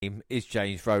name is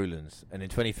James Rowlands, and in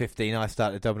 2015 I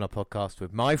started the WNR podcast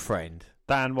with my friend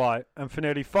Dan White, and for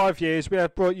nearly 5 years we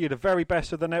have brought you the very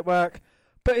best of the network,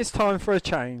 but it's time for a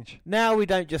change. Now we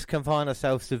don't just confine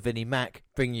ourselves to Vinnie Mac,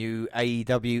 bring you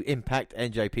AEW, Impact,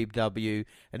 NJPW,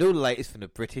 and all the latest from the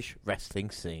British wrestling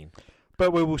scene.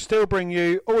 But we will still bring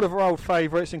you all of our old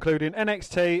favourites, including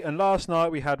NXT, and last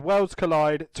night we had Worlds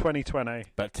Collide 2020.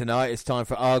 But tonight it's time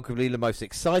for arguably the most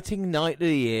exciting night of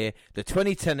the year, the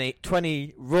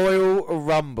 2020 Royal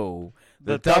Rumble.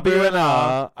 The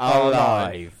WNR are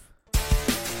live.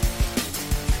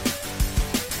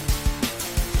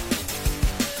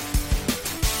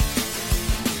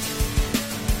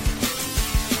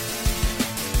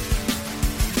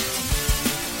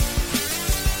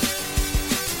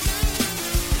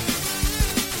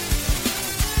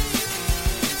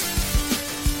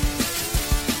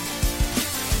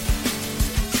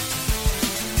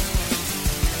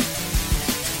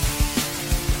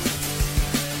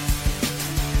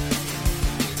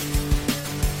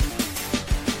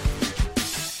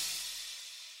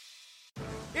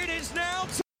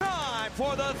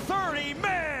 For the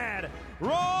 30-man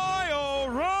Royal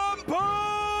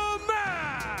Rumble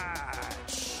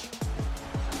match.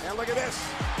 And look at this.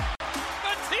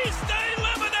 Batista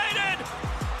eliminated.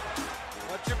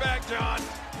 Watch your back, John.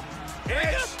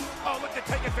 Edge. Oh, look to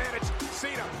take advantage.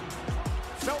 Cena.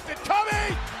 Felt it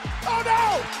coming. Oh,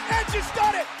 no. Edge has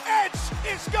done it. Edge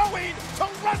is going to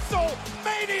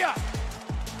WrestleMania.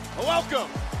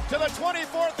 Welcome to the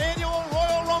 24th annual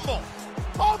Royal Rumble.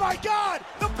 Oh, my God!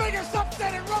 The biggest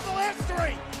upset in Rumble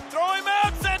history! Throw him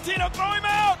out, Santino! Throw him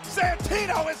out!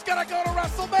 Santino is going to go to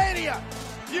WrestleMania!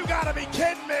 You got to be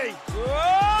kidding me!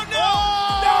 Oh, no!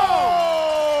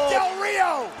 Oh, no! Del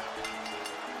Rio!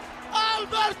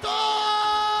 Alberto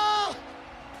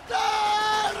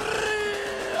Del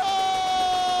Rio!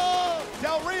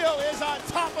 Del Rio is on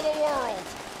top of the world!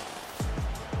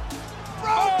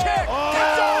 Road kick! Oh,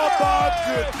 my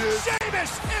goodness!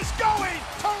 Sheamus is going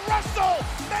to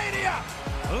WrestleMania!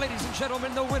 Ladies and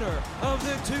gentlemen, the winner of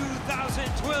the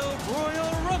 2012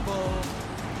 Royal Rumble,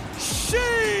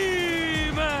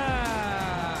 Sheamus!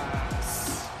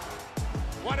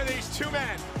 One of these two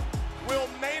men will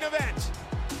main event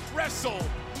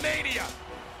WrestleMania.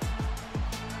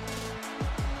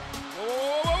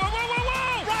 Whoa, whoa, whoa, whoa, whoa,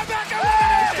 whoa! Ryback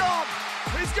eliminated!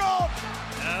 He's gone!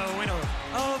 The winner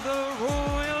of the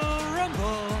Royal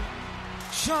Rumble,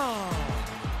 John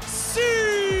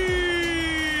Cena!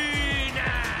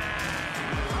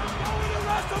 Going to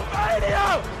WrestleMania!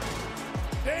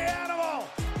 The Animal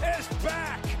is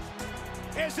back!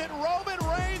 Is it Roman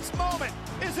Reigns' moment?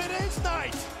 Is it his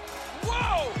night?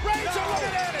 Whoa! Reigns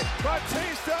eliminated!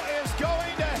 Batista is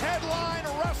going to headline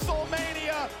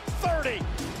WrestleMania 30.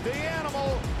 The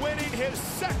Animal winning his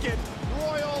second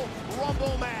Royal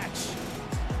Rumble match.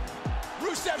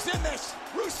 Rusev's in this!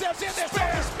 Rusev's in this!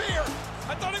 Spear! Spear!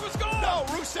 I thought he was gone! No,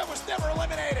 Rusev was never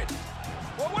eliminated.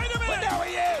 Well, wait a minute! But now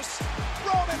he is!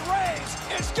 Roman Reigns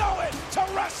is going to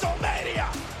WrestleMania!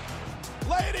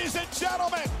 Ladies and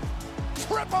gentlemen,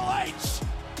 Triple H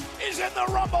is in the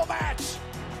Rumble match!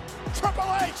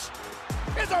 Triple H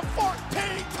is a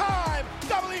 14-time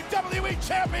WWE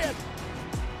champion!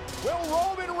 Will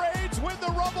Roman Reigns win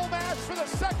the Rumble match for the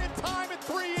second time in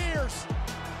 3 years?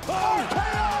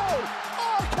 RKO!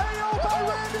 RKO by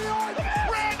Randy Orton!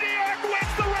 Randy Orton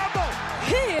wins the Rumble!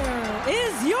 Here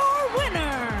is your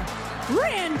winner,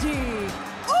 Randy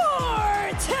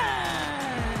Orton!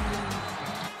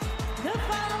 The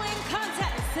following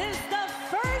contest is the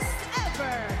first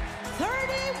ever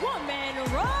 30-woman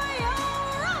Royal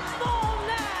Rumble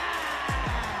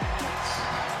match!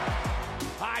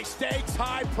 High stakes,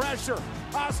 high pressure.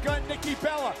 Asuka and Nikki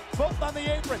Bella, both on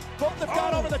the apron, both have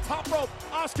gone over the top rope.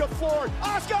 Asuka forward.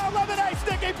 Asuka eliminates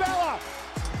Nikki Bella.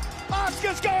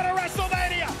 Asuka's going to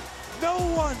WrestleMania. No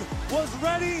one was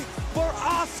ready for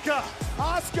Asuka.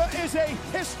 Asuka is a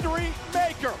history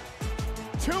maker.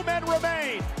 2 men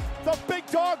remain. The big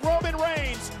dog Roman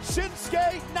Reigns,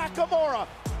 Shinsuke Nakamura.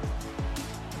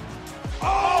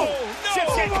 Oh, no!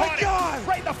 Shinsuke Oh, my caught God! it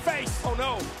right in the face. Oh,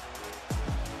 no.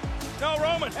 No,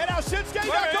 Roman. And now Shinsuke Wait,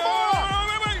 Nakamura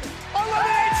wait.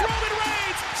 eliminates Roman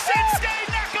Reigns. Shinsuke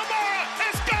Nakamura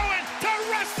is going to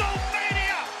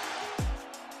WrestleMania.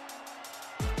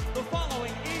 The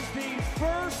following is the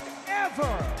first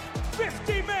ever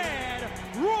 50-man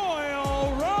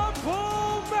Royal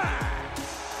Rumble match.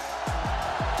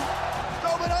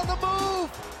 Roman on the move.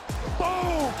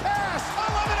 Boom. Cass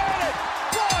eliminated.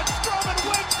 Braun Strowman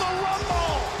wins the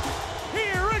Rumble.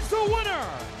 Here is the winner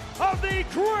of the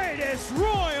greatest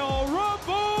Royal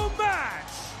Rumble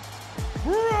match,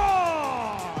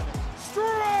 Braun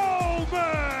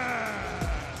Strowman!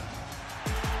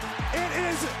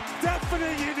 is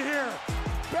deafening in here.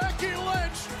 Becky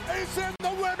Lynch is in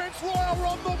the Women's Royal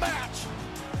Rumble match.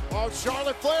 Oh,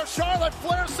 Charlotte Flair sent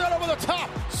over the top.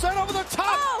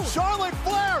 Oh! Charlotte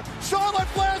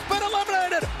Flair's been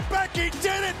eliminated. Becky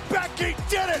did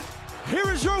it.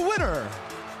 Here is your winner,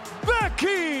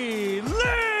 Becky Lynch.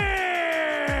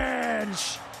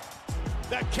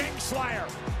 The Kingslayer,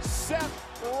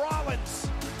 Seth Rollins.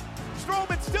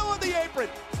 Strowman still in the apron.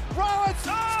 Rollins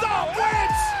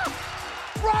wins.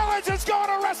 Rollins is going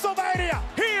to WrestleMania.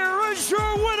 Here is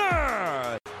your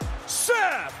winner,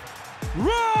 Seth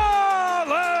Rollins.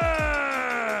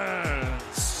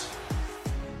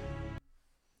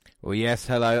 Well, yes,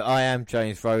 hello. I am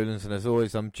James Rowlands, and as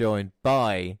always, I'm joined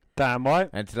by Damn right.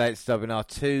 And today it's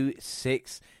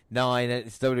WNR269, and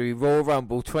it's WWE Royal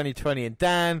Rumble 2020. And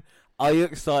Dan, are you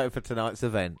excited for tonight's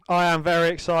event? I am very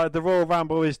excited. The Royal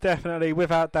Rumble is definitely,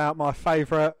 without doubt, my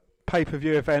favourite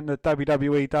pay-per-view event that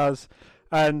WWE does.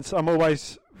 And I'm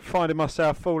always finding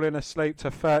myself falling asleep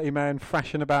to 30 men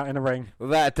thrashing about in a ring.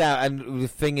 Without a doubt, and the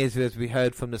thing is, as we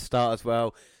heard from the start as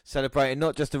well, celebrating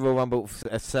not just the Royal Rumble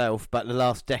itself, but the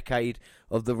last decade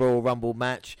of the Royal Rumble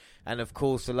match. And of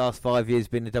course, the last 5 years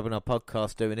being the WNR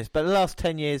podcast doing this. But the last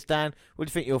 10 years, Dan, what do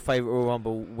you think your favourite Royal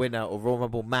Rumble winner or Royal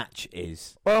Rumble match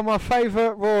is? Well, my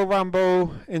favourite Royal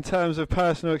Rumble in terms of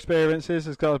personal experiences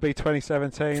has got to be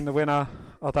 2017. The winner,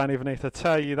 I don't even need to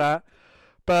tell you that.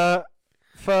 But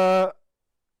for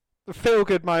the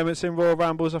feel-good moments in Royal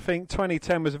Rumbles, I think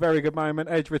 2010 was a very good moment.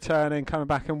 Edge returning, coming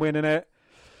back and winning it.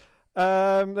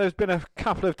 There's been a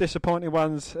couple of disappointing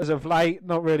ones as of late,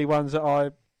 not really ones that I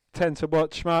tend to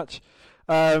watch much.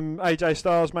 AJ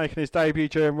Styles making his debut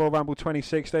during Royal Rumble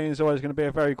 2016 is always going to be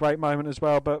a very great moment as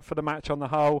well, but for the match on the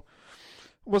whole,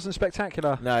 wasn't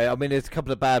spectacular. No, I mean, there's a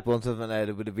couple of bad ones, isn't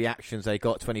there, with the reactions they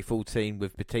got 2014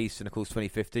 with Batista and, of course,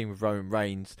 2015 with Roman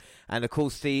Reigns. And, of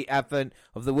course, the advent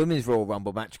of the Women's Royal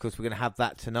Rumble match. Of course, we're going to have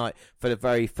that tonight for the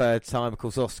very third time. Of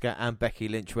course, Asuka and Becky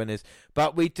Lynch winners.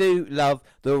 But we do love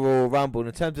the Royal Rumble. And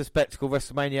in terms of spectacle,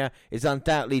 WrestleMania is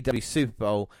undoubtedly the Super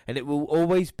Bowl, and it will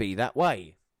always be that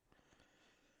way.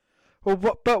 Well,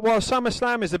 but while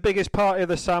SummerSlam is the biggest party of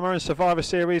the summer and Survivor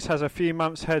Series has a few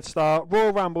months head start,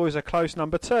 Royal Rumble is a close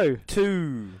number two.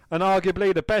 And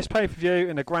arguably the best pay-per-view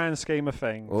in the grand scheme of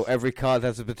things. Well, every card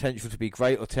has the potential to be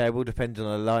great or terrible depending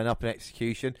on the line-up and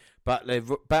execution, but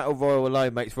the Battle Royal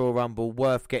alone makes Royal Rumble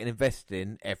worth getting invested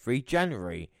in every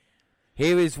January.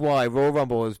 Here is why Royal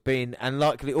Rumble has been, and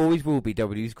likely always will be,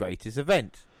 WWE's greatest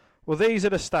event. Well, these are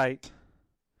the state.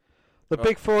 The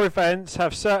big four events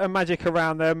have certain magic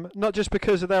around them, not just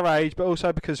because of their age, but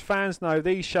also because fans know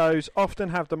these shows often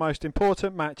have the most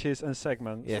important matches and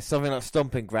segments. Yeah, something like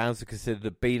Stomping Grounds are considered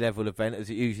a B-level event, as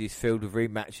it usually is filled with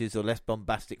rematches or less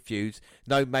bombastic feuds.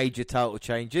 No major title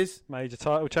changes.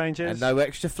 And no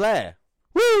extra flair.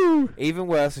 Woo! Even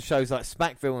worse are shows like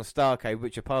Smackville and Starrcade,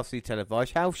 which are partially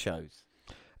televised house shows.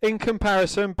 In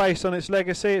comparison, based on its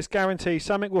legacy, it's guaranteed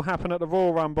something will happen at the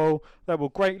Royal Rumble that will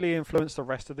greatly influence the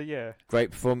rest of the year.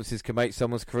 Great performances can make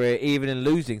someone's career, even in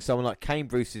losing someone like Kane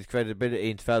Bruce's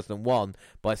credibility in 2001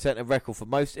 by setting a record for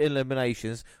most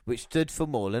eliminations, which stood for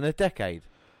more than a decade.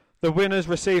 The winners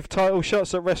receive title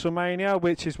shots at WrestleMania,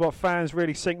 which is what fans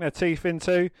really sink their teeth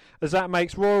into, as that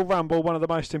makes Royal Rumble one of the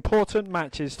most important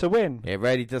matches to win. It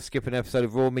rarely does skip an episode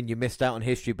of Raw mean you missed out on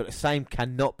history, but the same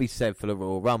cannot be said for the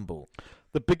Royal Rumble.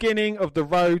 The beginning of the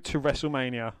road to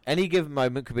WrestleMania. Any given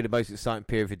moment could be the most exciting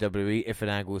period for WWE if an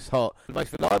angle is hot. The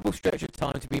most reliable stretch of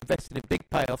time to be invested in big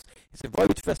payoffs is the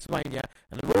road to WrestleMania,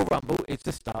 and the Royal Rumble is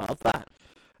the start of that.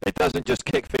 It doesn't just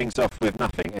kick things off with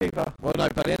nothing either. Well, no,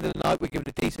 by the end of the night, we're given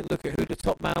a decent look at who the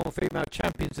top male and female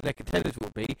champions and their contenders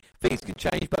will be. Things can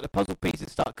change, but the puzzle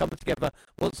pieces start coming together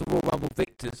once the Royal Rumble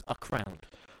victors are crowned.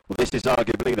 Well, this is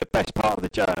arguably the best part of the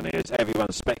journey, as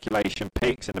everyone's speculation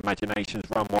peaks and imaginations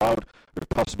run wild with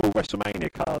possible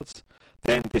WrestleMania cards.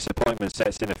 Then disappointment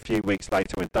sets in a few weeks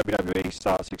later when WWE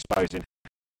starts exposing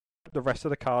the rest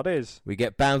of the card is. We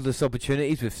get boundless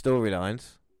opportunities with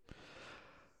storylines.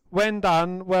 When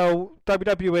done, well,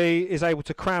 WWE is able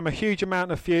to cram a huge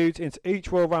amount of feuds into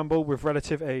each Royal Rumble with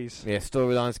relative ease. Yeah,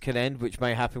 storylines can end, which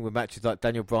may happen with matches like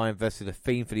Daniel Bryan versus The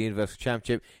Fiend for the Universal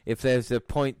Championship if there's a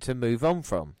point to move on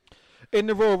from. In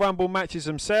the Royal Rumble matches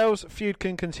themselves, feud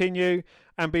can continue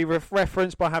and be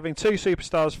referenced by having two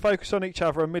superstars focus on each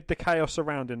other amid the chaos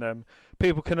surrounding them.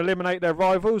 People can eliminate their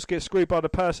rivals, get screwed by the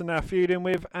person they're feuding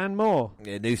with, and more.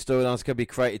 Yeah, new storylines can be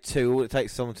created too. All it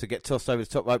takes is someone to get tossed over the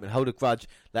top rope and hold a grudge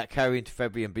that carry into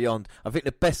February and beyond. I think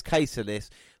the best case of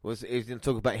this was going to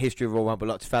talk about history of Royal Rumble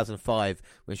like 2005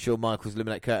 when Shawn Michaels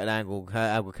eliminated Kurt Angle. Kurt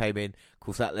Angle came in. Of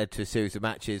course, that led to a series of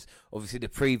matches. Obviously, the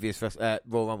previous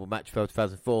Royal Rumble match for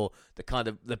 2004,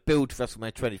 the build to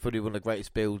WrestleMania 20, probably one of the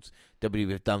greatest builds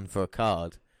WWE have done for a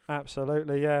card.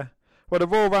 Absolutely, yeah. Well, the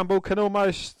Royal Rumble can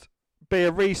almost be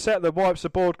a reset that wipes the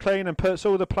board clean and puts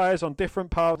all the players on different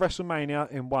parts of WrestleMania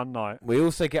in one night. We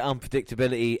also get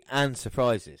unpredictability and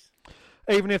surprises.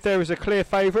 Even if there is a clear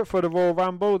favourite for the Royal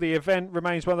Rumble, the event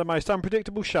remains one of the most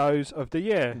unpredictable shows of the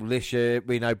year. Well, this year,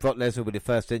 we know Brock Lesnar will be the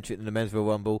first entrant in the Men's Royal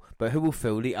Rumble, but who will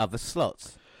fill the other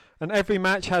slots? And every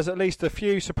match has at least a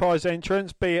few surprise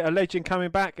entrants, be it a legend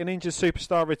coming back, an injured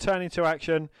superstar returning to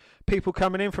action, people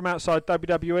coming in from outside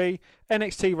WWE,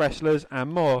 NXT wrestlers,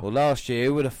 and more. Well, last year,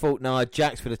 who would have thought Nia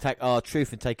Jax would attack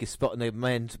R-Truth and take his spot in the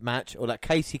men's match, or that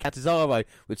Casey Catanzaro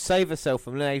would save herself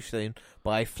from elimination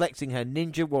by flexing her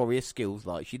Ninja Warrior skills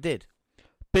like she did.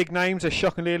 Big names are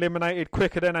shockingly eliminated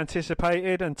quicker than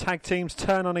anticipated, and tag teams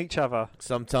turn on each other.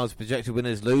 Sometimes projected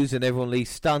winners lose, and everyone leaves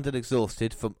stunned and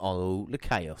exhausted from all the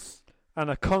chaos. And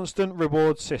a constant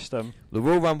reward system. The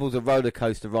Royal Rumble's a roller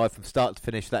coaster ride from start to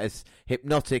finish that is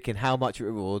hypnotic in how much it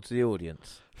rewards the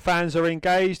audience. Fans are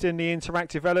engaged in the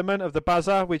interactive element of the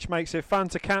buzzer, which makes it fun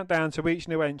to count down to each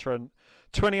new entrant.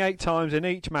 28 times in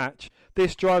each match.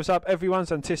 This drives up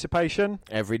everyone's anticipation.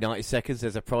 Every 90 seconds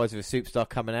there's a prize of a superstar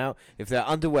coming out. If they're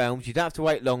underwhelmed, you don't have to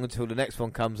wait long until the next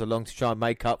one comes along to try and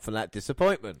make up for that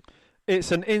disappointment.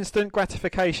 It's an instant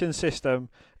gratification system.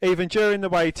 Even during the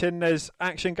waiting, there's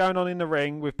action going on in the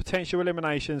ring with potential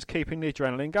eliminations keeping the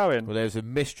adrenaline going. Well, there's a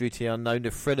mystery to the unknown,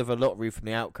 the thrill of a lottery from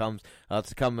the outcomes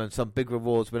to come, and some big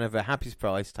rewards whenever a happiest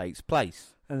prize takes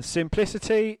place. And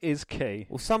simplicity is key.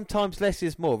 Well, sometimes less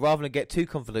is more. Rather than get too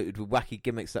convoluted with wacky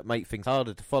gimmicks that make things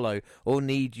harder to follow or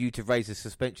need you to raise a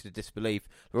suspension of disbelief,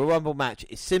 the Royal Rumble match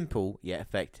is simple yet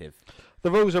effective. The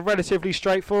rules are relatively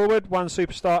straightforward. One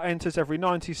superstar enters every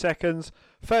 90 seconds.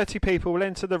 30 people will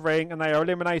enter the ring and they are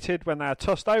eliminated when they are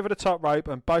tossed over the top rope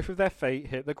and both of their feet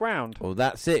hit the ground. Well,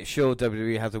 that's it. Sure,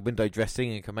 WWE has a window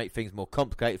dressing and can make things more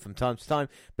complicated from time to time,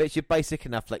 but it's basic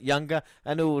enough that younger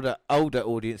and older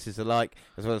audiences alike,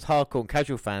 as well as hardcore and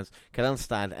casual fans, can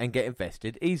understand and get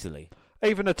invested easily.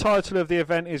 Even the title of the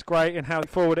event is great in how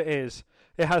forward it is.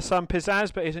 It has some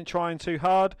pizzazz but isn't trying too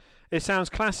hard. It sounds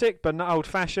classic but not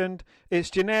old-fashioned. It's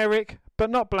generic but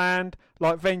not bland,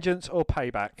 like Vengeance or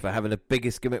Payback. For having the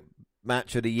biggest gimmick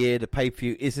match of the year, the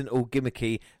pay-per-view isn't all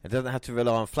gimmicky and doesn't have to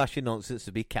rely on flashy nonsense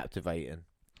to be captivating.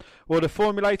 Well, the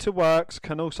formulator works,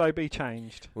 can also be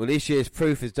changed. Well, this year's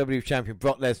proof is WWE Champion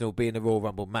Brock Lesnar will be in the Royal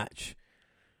Rumble match.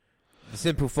 The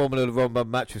simple formula of the Royal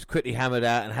Rumble match was quickly hammered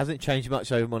out and hasn't changed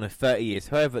much over more than 30 years.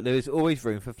 However, there is always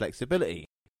room for flexibility.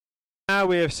 Now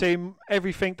we have seen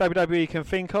everything WWE can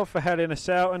think of for Hell in a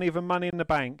Cell and even Money in the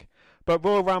Bank. But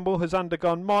Royal Rumble has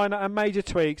undergone minor and major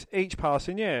tweaks each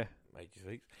passing year. Major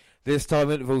tweaks. This time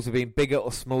intervals have been bigger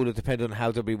or smaller depending on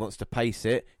how WWE wants to pace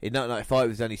it. In 1995 it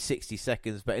was only 60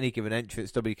 seconds, but any given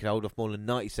entrance WWE can hold off more than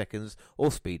 90 seconds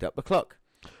or speed up the clock.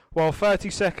 While 30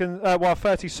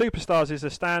 superstars is the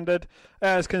standard, it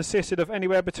has consisted of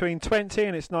anywhere between 20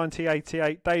 in its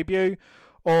 1988 debut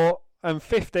and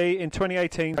 50 in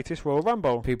 2018's latest Royal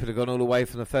Rumble. People have gone all the way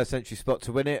from the first entry spot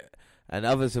to win it, and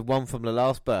others have won from the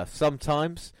last berth.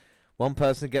 Sometimes one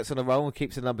person gets on a roll and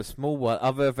keeps the number small, while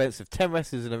other events have 10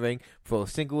 wrestlers in the ring before a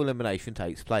single elimination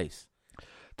takes place.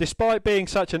 Despite being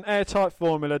such an airtight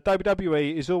formula,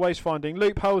 WWE is always finding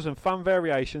loopholes and fun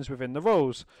variations within the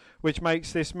rules, which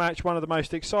makes this match one of the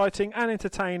most exciting and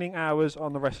entertaining hours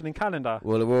on the wrestling calendar.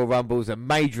 Well, the Royal Rumble is a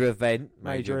major event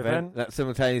event that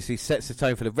simultaneously sets the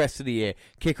tone for the rest of the year.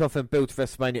 Kickoff and build to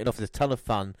WrestleMania and offers a ton of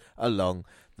fun along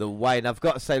the way. And I've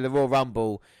got to say, the Royal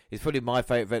Rumble is probably my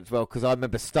favourite event as well, because I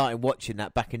remember starting watching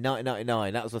that back in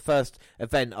 1999. That was the first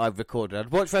event I recorded.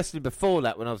 I'd watched wrestling before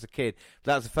that when I was a kid,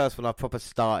 but that was the first one I proper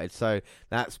started. So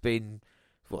that's been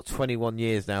 21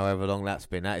 years now, however long that's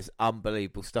been. That is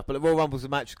unbelievable stuff. But the Royal Rumble's a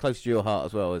match close to your heart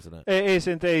as well, isn't it? It is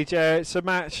indeed, yeah. It's a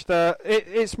match that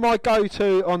it's my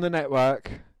go-to on the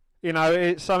network. You know,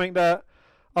 it's something that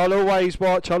I'll always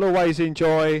watch, I'll always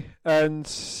enjoy, and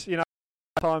you know,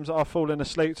 times that I've fallen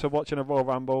asleep to watching a Royal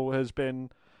Rumble has been,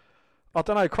 I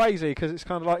don't know, crazy, because it's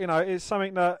kind of like, you know, it's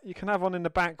something that you can have on in the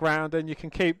background and you can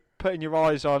keep putting your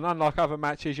eyes on. Unlike other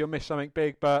matches, you'll miss something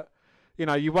big, but you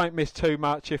know, you won't miss too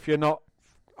much if you're not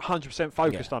 100%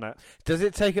 focused on it. Does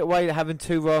it take it away to having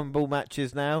two Royal Rumble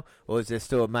matches now, or is there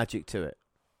still a magic to it?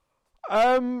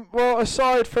 Well,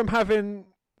 aside from having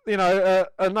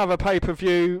another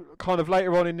pay-per-view kind of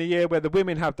later on in the year where the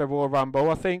women have their Royal Rumble.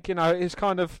 I think, it's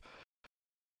kind of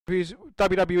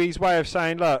WWE's way of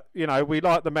saying, look, we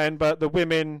like the men, but the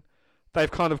women,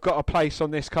 they've kind of got a place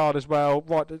on this card as well,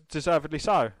 right, deservedly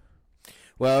so.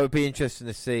 Well, it would be interesting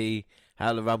to see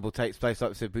how the Rumble takes place.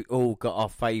 Like I said, we all got our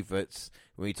favourites.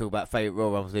 When we talk about favourite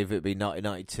Royal Rumbles, either it be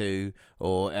 1992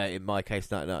 or, in my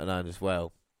case, 1999 as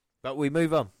well. But we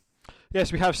move on.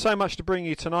 Yes, we have so much to bring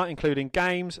you tonight, including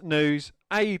games, news,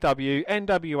 AEW,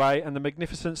 NWA, and the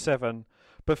Magnificent Seven.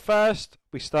 But first,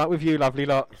 we start with you, lovely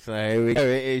lot. So here we go.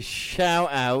 It is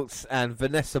shout-outs, and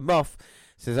Vanessa Moff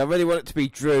says, I really want it to be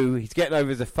Drew. He's getting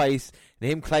over as a face, and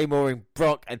him claymoring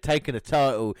Brock and taking a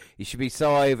title. He should be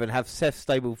so over and have Seth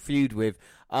stable feud with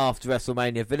after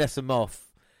WrestleMania. Vanessa Moff,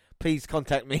 please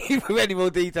contact me with any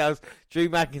more details. Drew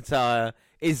McIntyre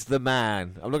is the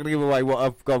man. I'm not going to give away what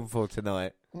I've gone for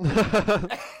tonight.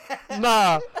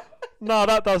 No,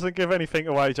 that doesn't give anything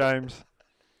away, James.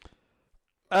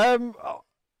 In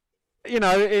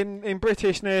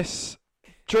Britishness,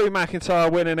 Drew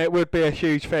McIntyre winning it would be a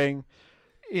huge thing.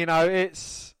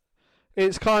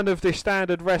 It's kind of the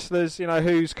standard wrestlers,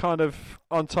 who's kind of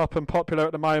on top and popular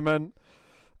at the moment.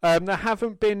 There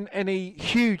haven't been any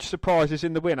huge surprises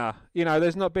in the winner.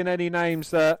 There's not been any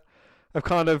names that have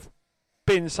kind of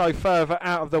been so further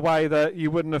out of the way that you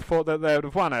wouldn't have thought that they would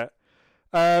have won it.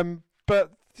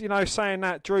 But saying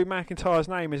that, Drew McIntyre's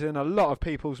name is in a lot of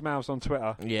people's mouths on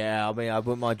Twitter. Yeah, I mean, I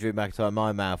wouldn't mind Drew McIntyre in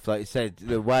my mouth. Like you said,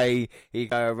 the way he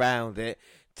go around it,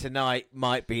 tonight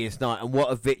might be his night. And what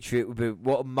a victory it would be.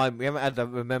 What a moment. We haven't had a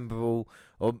memorable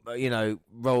or,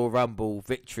 Royal Rumble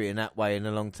victory in that way in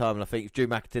a long time. And I think if Drew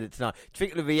McIntyre did it tonight, do you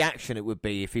think the reaction it would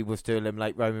be if he was to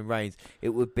eliminate Roman Reigns? It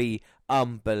would be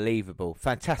unbelievable.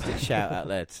 Fantastic shout out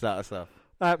there to start us off.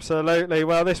 Absolutely.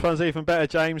 Well, this one's even better,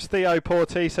 James. Theo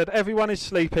Porty said, everyone is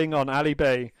sleeping on Ali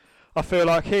B. I feel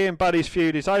like he and Buddy's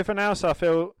feud is over now, so I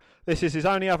feel this is his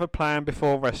only other plan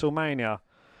before WrestleMania.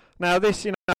 Now, this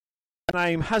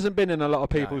name hasn't been in a lot of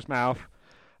people's mouth,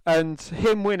 and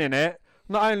him winning it,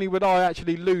 not only would I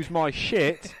actually lose my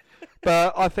shit,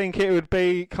 but I think it would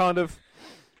be kind of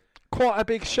quite a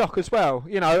big shock as well.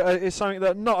 It's something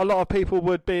that not a lot of people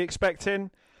would be expecting,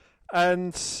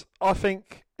 and I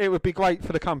think it would be great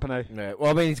for the company. Yeah, well,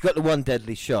 I mean, he's got the one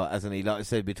deadly shot, hasn't he? Like I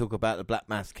said, we talk about the Black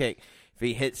Mass kick. If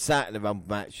he hits that in the Rumble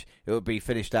match, it would be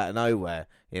finished out of nowhere,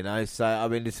 So, I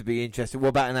mean, this would be interesting. What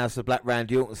about an House of Black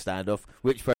Randy Orton standoff?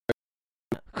 Which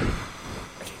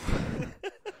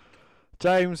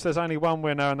James, there's only one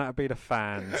winner, and that would be the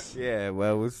fans. Yeah,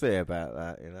 well, we'll see about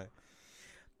that,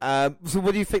 So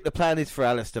what do you think the plan is for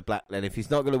Aleister Black then? If he's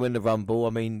not going to win the Rumble,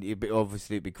 I mean, it'd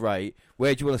be great.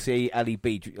 Where do you want to see Ali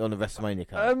B on the WrestleMania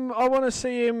card? I want to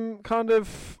see him kind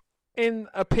of in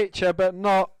a picture, but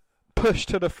not pushed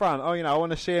to the front. I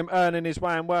want to see him earning his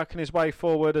way and working his way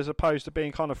forward as opposed to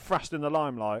being kind of thrust in the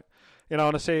limelight. I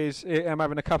want to see him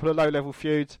having a couple of low-level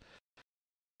feuds.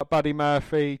 Buddy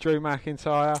Murphy, Drew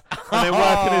McIntyre, and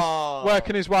then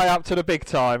working his way up to the big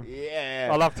time. Yeah,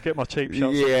 I love to get my cheap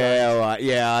shots. Yeah, all right.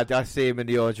 Yeah, I see him in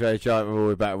the Andre Giant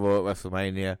Memorial Battle Royal at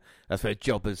WrestleMania. That's where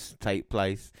jobbers take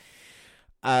place.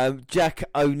 Jack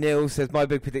O'Neill says, my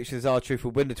big prediction is R-Truth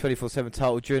will win the 24/7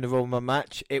 title during the Royal Rumble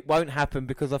match. It won't happen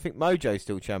because I think Mojo's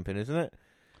still champion, isn't it?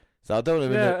 So I don't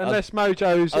want him unless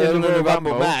Mojo's in the Royal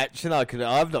Rumble match. And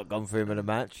I've not gone for him in a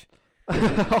match.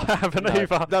 I haven't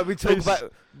either. No, we talk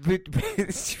about we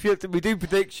do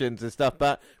predictions and stuff,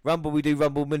 but Rumble we do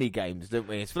Rumble mini games, don't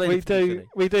we? We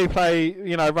do play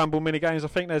Rumble mini games. I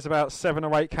think there's about 7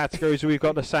 or 8 categories. We've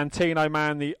got the Santino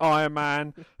Man, the Iron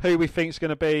Man, who we think's going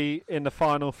to be in the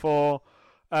final 4.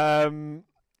 Don't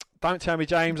tell me,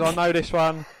 James. I know this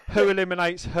one. Who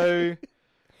eliminates who?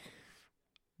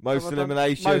 Most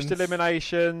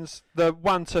eliminations. The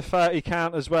 1 to 30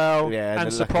 count as well. Yeah,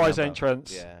 and surprise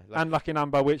entrance. Yeah, and lucky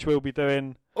number, which we'll be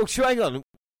doing. Oh, hang on.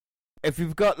 If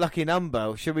you've got lucky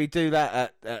number, should we do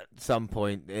that at some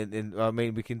point? I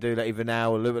mean, we can do that either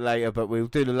now or a little bit later, but we'll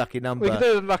do the lucky number. We can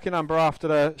do the lucky number after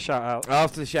the shout out.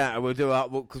 After the shout out, we'll do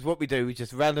it because what we do is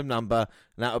just a random number,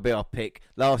 and that'll be our pick.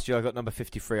 Last year I got number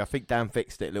 53. I think Dan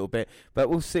fixed it a little bit, but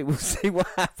we'll see. We'll see what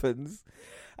happens.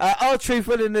 R-Truth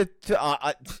winning the...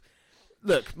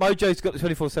 look, Mojo's got the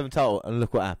 24/7 title, and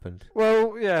look what happened.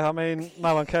 Well, yeah, I mean,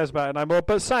 no one cares about it no more.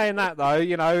 But saying that, though,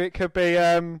 it could be...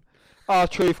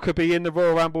 R-Truth could be in the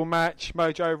Royal Rumble match.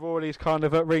 Mojo Rawley's kind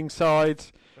of at ringside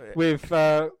with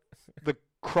the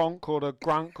Kronk or the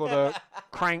Grunk or the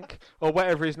Crank or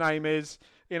whatever his name is,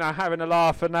 having a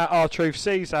laugh, and that R-Truth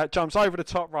sees that, jumps over the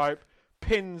top rope,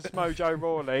 pins Mojo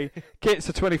Rawley, gets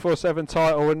the 24/7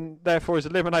 title, and therefore is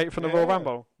eliminated from the Royal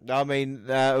Rumble. I mean,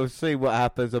 we'll see what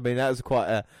happens. I mean, that was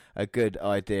quite a good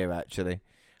idea, actually.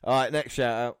 All right, next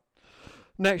shout out.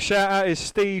 Next shout out is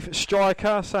Steve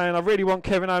Stryker saying, I really want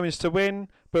Kevin Owens to win,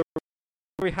 but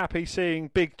very happy seeing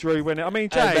Big Drew win it. I mean,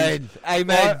 James.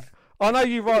 Amen. I know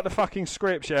you write the fucking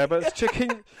scripts, yeah, but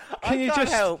can you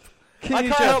just help? Can I you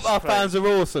can't just, help our please? fans are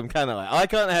awesome, can I? I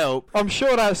can't help. I'm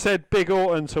sure that said Big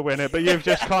Orton to win it, but you've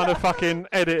just kind of fucking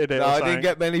edited it. No, or I something. didn't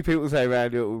get many people say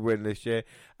Randy Orton would win this year.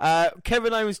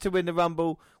 Kevin Owens to win the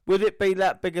Rumble. Would it be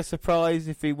that big a surprise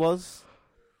if he was?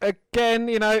 Again,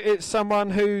 you know, it's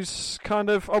someone who's kind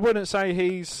of, I wouldn't say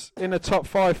he's in the top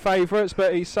 5 favourites,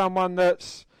 but he's someone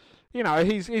that's, you know,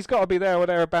 he's got to be there or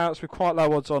thereabouts with quite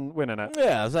low odds on winning it.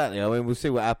 Yeah, exactly. I mean, we'll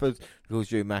see what happens. Of course,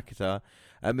 Drew McIntyre.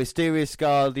 Mysterious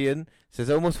Guardian says,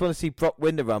 I almost want to see Brock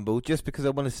win the Rumble just because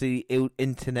I want to see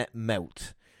internet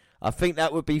melt. I think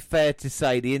that would be fair to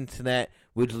say the internet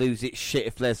would lose its shit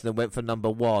if Lesnar went for number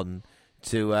 1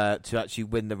 to actually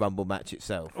win the Rumble match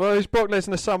itself. Well, is Brock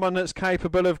Lesnar someone that's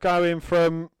capable of going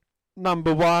from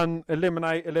number 1,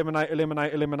 eliminate,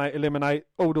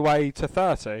 all the way to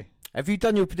 30? Have you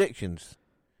done your predictions?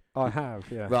 I have,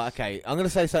 yeah. Right, okay. I'm going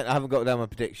to say something. I haven't got down my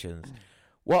predictions.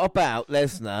 What about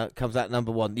Lesnar comes out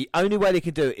number 1? The only way they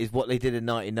can do it is what they did in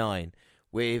 99,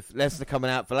 with Lesnar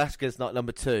coming out, Velasquez night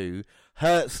number 2,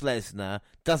 hurts Lesnar,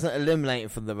 doesn't eliminate him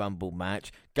from the Rumble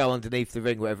match, go underneath the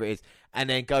ring, whatever it is, and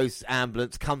then goes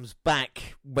ambulance, comes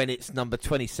back when it's number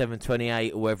 27,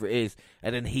 28, or whatever it is,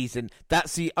 and then he's in.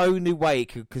 That's the only way it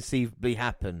could conceivably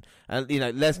happen. And, you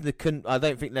know, Lesnar couldn't, I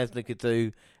don't think Lesnar could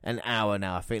do an hour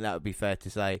now. I think that would be fair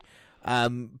to say.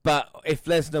 But if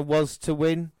Lesnar was to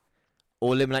win,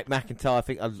 or eliminate McIntyre, I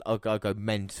think I'll go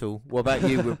mental. What about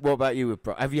you? What about you with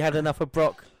Brock? Have you had enough of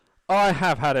Brock? I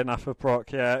have had enough of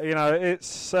Brock. Yeah, you know,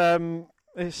 it's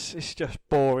just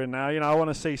boring now. You know, I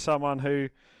want to see someone who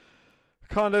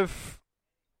kind of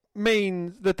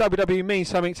the WWE means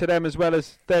something to them as well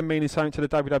as them meaning something to the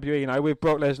WWE. You know, with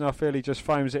Brock Lesnar, I feel he just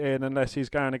phones it in unless he's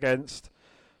going against,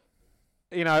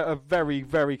 you know, a very,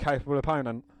 very capable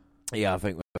opponent. Yeah, I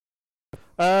think.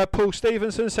 Paul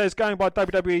Stevenson says, going by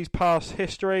WWE's past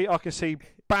history, I can see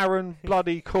Baron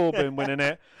Bloody Corbin winning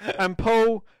it. And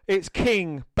Paul, it's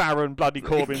King Baron Bloody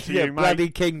Corbin to you, mate. Bloody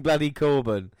King Bloody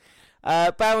Corbin.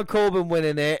 Baron Corbin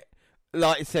winning it.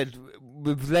 Like I said,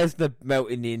 with Lesnar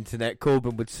melting the internet,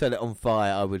 Corbin would set it on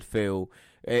fire, I would feel,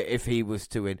 if he was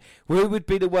to win. Who would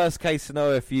be the worst case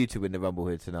scenario for you to win the Rumble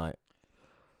here tonight?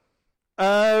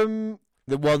 The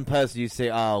one person you say,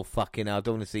 oh, fucking hell, I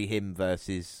don't want to see him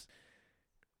versus...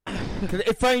 Cause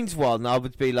if Reigns won, I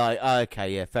would be like, oh,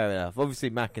 okay, yeah, fair enough. Obviously,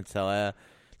 McIntyre,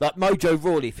 like Mojo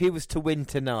Rawley, if he was to win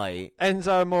tonight,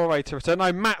 Enzo Amore to return.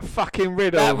 No, Matt fucking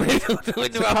Riddle to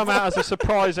come out as a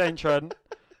surprise entrant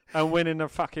and win in the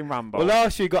fucking Rumble. Well,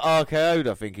 last year he got RKO'd,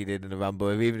 I think he did in the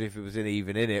Rumble, even if it was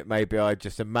even in it. Maybe I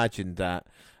just imagined that.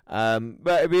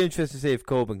 But it'd be interesting to see if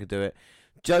Corbin could do it.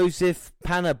 Joseph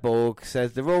Panaborg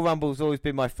says, the Royal Rumble has always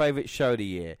been my favourite show of the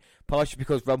year, partially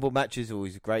because Rumble matches are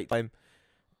always a great time.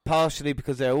 Partially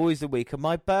because they're always the week of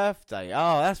my birthday.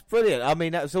 Oh, that's brilliant. I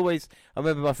mean, that was always... I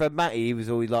remember my friend Matty, he was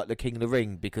always like the King of the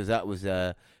Ring because that was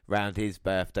around his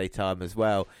birthday time as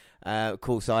well. Of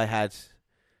course, I had...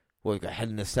 Well, Hell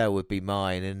in a Cell would be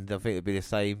mine, and I think it would be the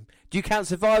same. Do you count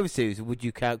Survivor Series, or would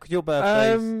you count... Because your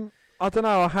birthdays... I don't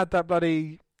know. I had that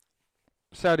bloody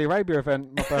Saudi Arabia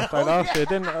event my birthday last year,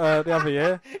 didn't the other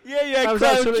year? Yeah, that was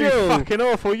Crown absolutely Jewel. fucking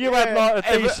awful. You had like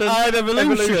a decent I had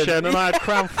Evolution. and I had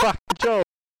Crown fucking Jewel.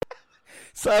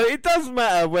 So it does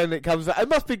matter when it comes out. It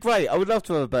must be great. I would love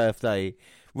to have a birthday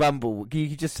Rumble. You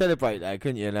could just celebrate that,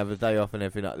 couldn't you, and have a day off and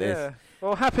everything like this. Yeah.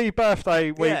 Well, happy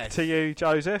birthday week Yes. to you,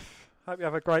 Joseph. Hope you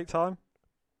have a great time.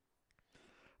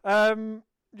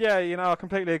 Yeah, you know, I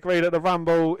completely agree that the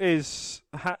Rumble is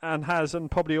and has and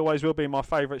probably always will be my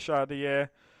favourite show of the year.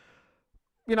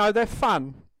 You know, they're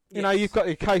fun. You know, you've got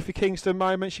your Kofi Kingston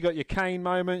moments, you've got your Kane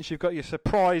moments, you've got your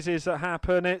surprises that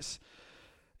happen. It's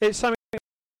something,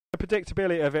 the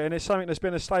predictability of it, and it's something that's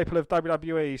been a staple of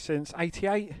WWE since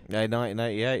 88. Yeah,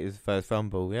 1988 is the first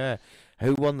Rumble, yeah.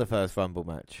 Who won the first Rumble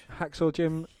match? Hacksaw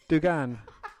Jim Duggan.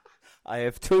 I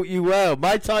have taught you well.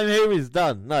 My time here is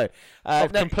done. No.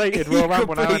 I've completed Royal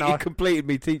Rumble now, haven't I? You completed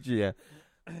me teaching you.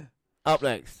 Up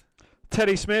next.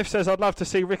 Teddy Smith says, I'd love to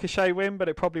see Ricochet win, but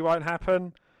it probably won't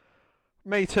happen.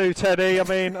 Me too, Teddy. I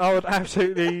mean, I would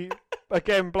absolutely,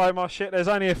 again, blow my shit. There's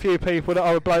only a few people that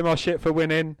I would blow my shit for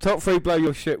winning. Top 3 blow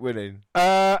your shit winning.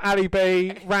 Ali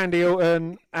B, Randy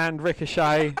Orton, and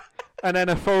Ricochet. And then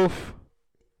a fourth,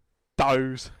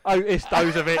 Doze. Otis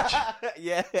Dozovich.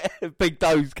 Yeah, Big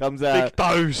Doze comes out. Big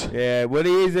Doze. Yeah, well,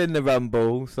 he is in the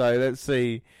Rumble, so let's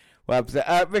see what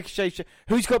happens. Ricochet,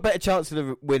 who's got better chance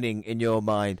of winning in your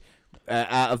mind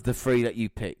out of the three that you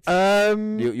picked?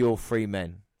 Your three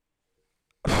men.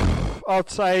 I'd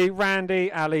say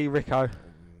Randy, Ali, Rico.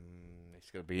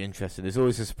 It's going to be interesting. There's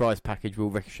always a surprise package. Will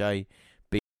Ricochet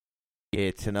be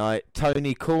here tonight?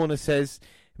 Tony Corner says,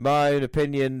 in my own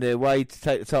opinion, the way to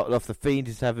take the title off the Fiend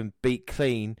is to have him beat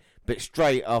clean, but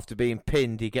straight after being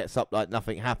pinned, he gets up like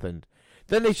nothing happened.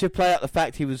 Then they should play out the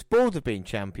fact he was bored of being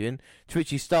champion, to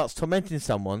which he starts tormenting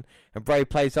someone, and Bray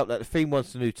plays up that the Fiend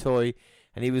wants a new toy,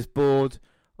 and he was bored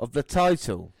of the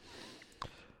title.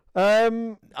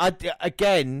 Again,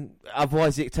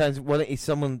 otherwise it turns, why don't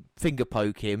someone finger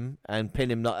poke him and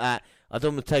pin him like that? I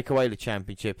don't want to take away the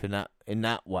championship in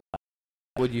that way.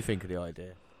 What do you think of the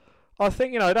idea? I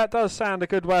think, that does sound a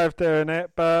good way of doing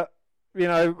it, but,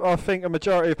 I think a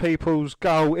majority of people's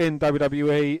goal in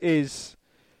WWE is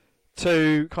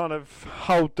to kind of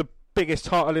hold the biggest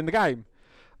title in the game.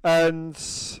 And,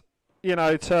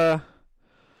 it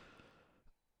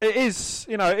is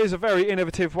a very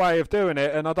innovative way of doing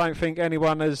it, and I don't think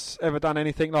anyone has ever done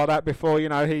anything like that before.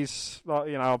 He's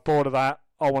like, I'm bored of that.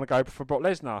 I want to go for Brock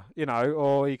Lesnar,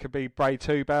 or he could be Bray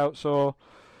 2 belts, or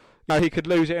he could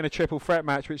lose it in a triple threat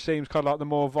match, which seems kind of like the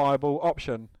more viable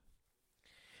option.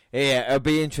 Yeah, it'll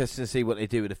be interesting to see what they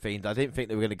do with the Fiend. I didn't think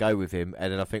they were going to go with him,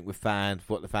 and then I think with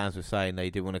what the fans were saying, they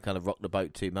didn't want to kind of rock the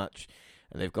boat too much,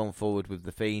 and they've gone forward with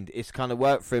the Fiend. It's kind of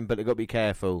worked for him, but they've got to be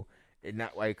careful in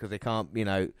that way, because they can't,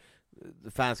 the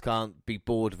fans can't be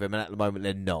bored of him, and at the moment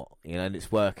they're not, and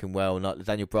it's working well. Like the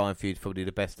Daniel Bryan feud's probably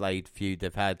the best laid feud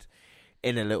they've had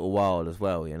in a little while as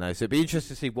well, so it'd be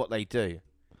interesting to see what they do.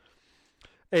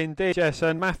 Indeed, yes,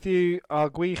 and Matthew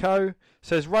Arguijo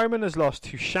says Roman has lost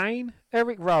to Shane,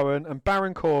 Eric Rowan and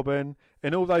Baron Corbin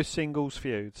in all those singles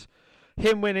feuds.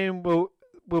 Him winning will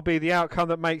be the outcome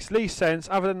that makes least sense,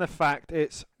 other than the fact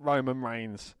it's Roman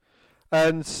Reigns.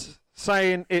 And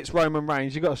saying it's Roman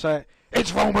Reigns, you've got to say,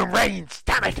 it's Roman Reigns,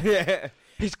 damn it! Yeah.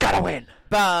 He's got to win.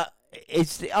 But,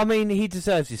 he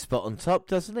deserves his spot on top,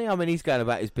 doesn't he? He's going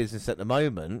about his business at the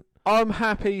moment. I'm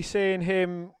happy seeing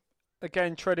him,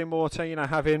 again, treading water,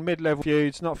 having mid-level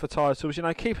feuds, not for titles,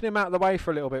 keeping him out of the way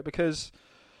for a little bit, because,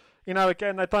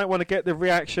 again, they don't want to get the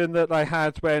reaction that they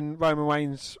had when Roman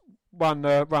Reigns won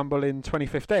the Rumble in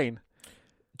 2015.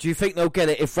 Do you think they'll get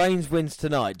it? If Reigns wins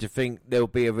tonight, do you think there'll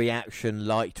be a reaction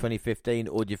like 2015,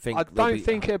 or do you think... I don't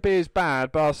think it'd be as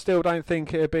bad, but I still don't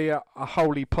think it'd be a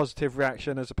wholly positive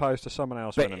reaction as opposed to someone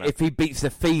else winning it. If he beats the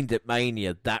Fiend at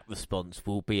Mania, that response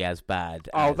will be as bad.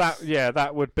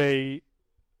 That would be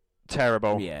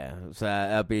terrible. Yeah, so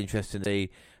that'll be interesting to see.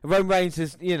 Roman Reigns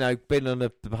has, been on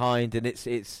the behind, and it's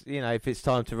if it's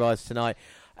time to rise tonight,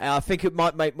 I think it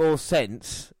might make more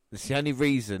sense. It's the only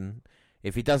reason.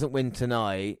 If he doesn't win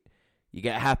tonight, you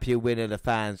get a happier winner, the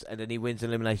fans, and then he wins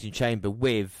Elimination Chamber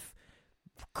with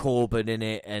Corbin in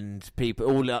it and people,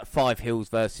 all like 5 heels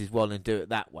versus 1, and do it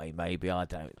that way, maybe. I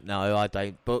don't know. I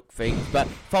don't book things. But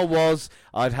if I was,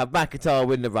 I'd have McIntyre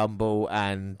win the Rumble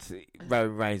and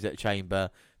Roman Reigns at Chamber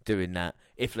doing that,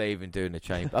 if they're even doing the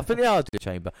Chamber. I think they are doing the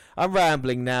Chamber. I'm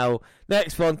rambling now.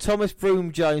 Next one, Thomas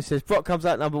Broom Jones says Brock comes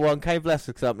out number 1, Cain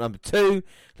Velasquez comes up number 2.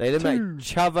 They eliminate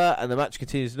each other, and the match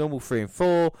continues normal 3 and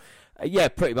 4. Yeah,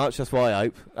 pretty much. That's what I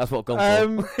hope. That's what I've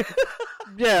gone for.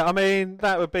 Yeah,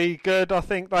 that would be good. I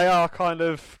think they are kind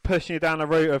of pushing you down the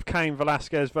route of Cain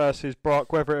Velasquez versus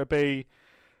Brock, whether it be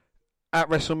at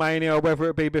WrestleMania or whether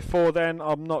it be before then,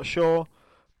 I'm not sure.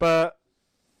 But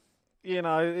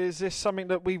is this something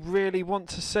that we really want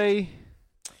to see?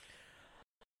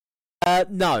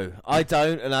 No, I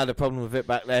don't, and I had a problem with it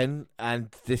back then. And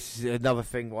this is another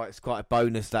thing why it's quite a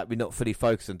bonus that we're not fully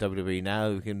focused on WWE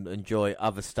now. We can enjoy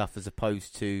other stuff as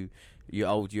opposed to your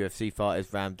old UFC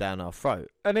fighters rammed down our throat.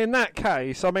 And in that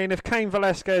case, if Cain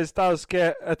Velasquez does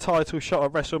get a title shot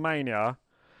at WrestleMania,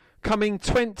 coming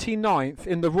 29th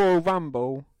in the Royal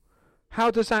Rumble,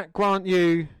 how does that grant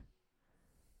you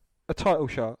a title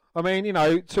shot? To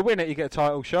win it you get a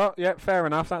title shot. Yep, fair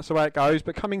enough, that's the way it goes.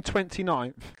 But coming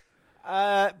 29th...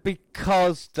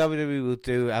 because WWE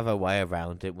will have a way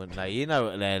around it, wouldn't they? You know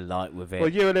what they're like with it. Well,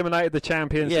 you eliminated the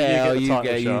champion, so yeah, you get the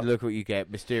title shot. You look what you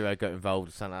get. Mysterio got involved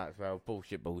with something like that as well.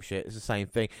 Bullshit. It's the same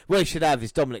thing. What he should have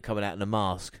is Dominic coming out in a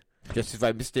mask, just as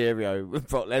like Mysterio with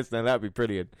Brock Lesnar. That'd be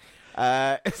brilliant.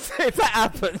 If that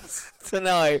happens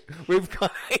tonight, we've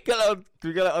got it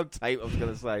on tape. I was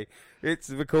going to say it's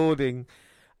recording.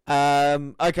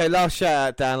 Okay, last shout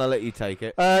out, Dan. I'll let you take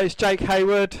it. It's Jake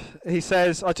Hayward. He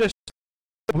says, I just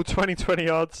 2020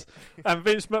 odds, and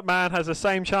Vince McMahon has the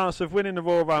same chance of winning the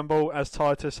Royal Rumble as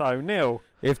Titus O'Neil.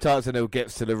 If Titus O'Neil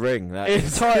gets to the ring,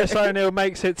 if Titus O'Neil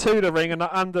makes it to the ring and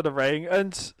not under the ring.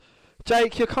 And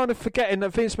Jake, you're kind of forgetting that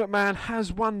Vince McMahon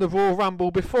has won the Royal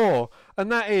Rumble before,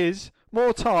 and that is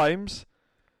more times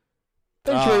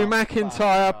than Drew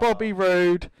McIntyre, Bobby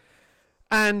Roode,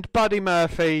 and Buddy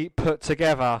Murphy put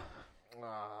together.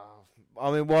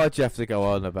 I mean, why'd you have to go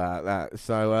on about that?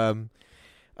 So,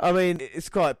 I mean, it's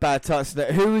quite bad.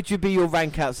 Who would you be your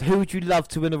rank outs? Who would you love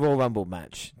to win a Royal Rumble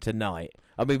match tonight?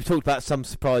 I mean, we talked about some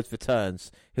surprise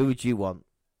returns. Who would you want?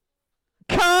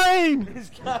 Kane!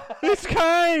 It's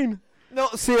Kane!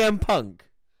 Not CM Punk.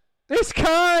 It's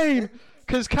Kane!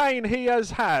 Because Kane, he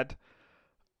has had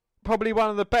probably one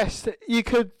of the best. You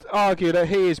could argue that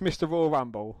he is Mr. Royal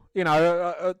Rumble. You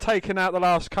know, taking out the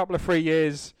last couple of 3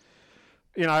 years,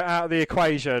 you know, out of the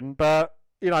equation. But,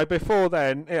 you know, before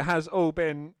then, it has all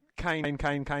been Kane.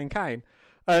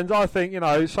 And I think, you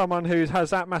know, someone who has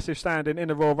that massive standing in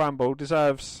the Royal Rumble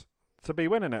deserves to be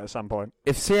winning it at some point.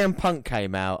 If CM Punk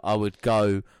came out, I would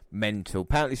go mental.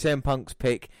 Apparently, CM Punk's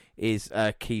pick is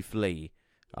Keith Lee.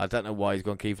 I don't know why he's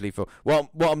gone Keith Lee for. What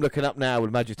I'm looking up now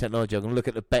with Magic Technology, I'm going to look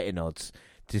at the betting odds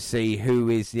to see who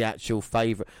is the actual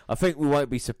favourite. I think we won't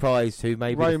be surprised who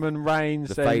maybe Roman Reigns,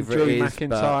 the then favourite Drew is,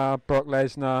 McIntyre, Brock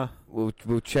Lesnar. We'll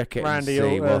check it Randy and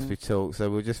see Orton. whilst we talk. So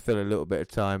we'll just fill a little bit of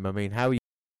time. I mean, how are you?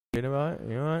 You all right?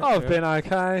 You all right? I've been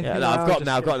okay. Yeah, You no, know, I've got just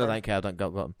another. Thank you. I've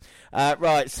got them.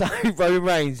 Right, so Roman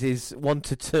Reigns is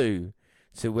 1-2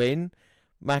 to win.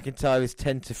 McIntyre is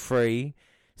 10-3.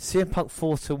 CM Punk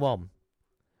 4-1.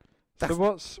 So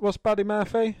what's Buddy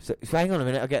Murphy? So hang on a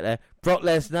minute, I'll get there. Brock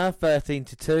Lesnar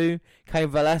 13-2. Cain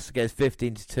Velasquez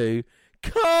 15-2.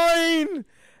 Kane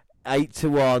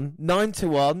 8-1.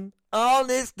 9-1.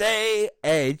 Honest Day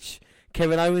Edge.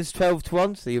 Kevin Owens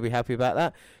 12-1, so you'll be happy about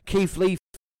that. Keith Lee,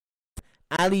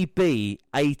 Ali B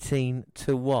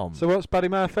 18-1. So what's Buddy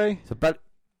Murphy? So,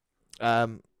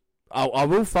 I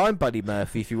will find Buddy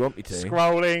Murphy if you want me to.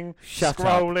 Scrolling.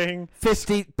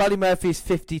 50. Buddy Murphy is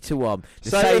 50-1.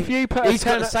 If you put he's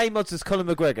got the same odds as Conor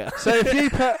McGregor. So if you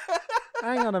put,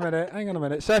 hang on a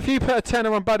minute. So if you put a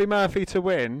tenner on Buddy Murphy to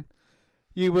win,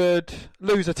 you would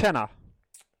lose a tenner.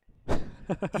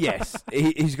 Yes,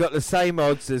 he's got the same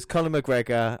odds as Conor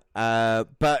McGregor,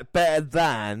 but better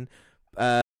than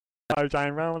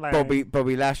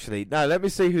Bobby Lashley. No, let me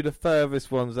see who the furthest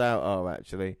ones out are,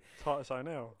 actually. Titus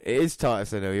O'Neil. It is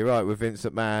Titus O'Neil, you're right, with Vince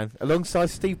McMahon,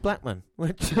 alongside Steve Blackman.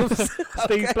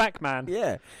 Steve Blackman.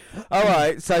 Yeah. All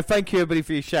right, so thank you, everybody,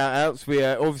 for your shout-outs. We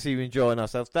are obviously enjoying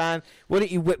ourselves. Dan, why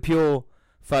don't you whip your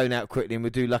phone out quickly and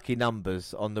we'll do lucky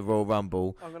numbers on the Royal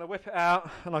Rumble. I'm going to whip it out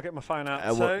and I'll get my phone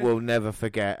out. We'll never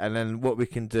forget. And then what we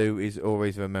can do is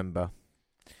always remember.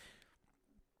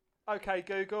 Okay,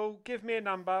 Google, give me a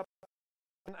number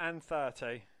and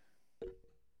 30.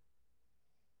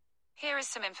 Here is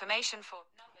some information for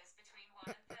numbers between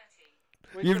 1 and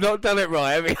 30. You've not done it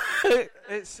right, have you?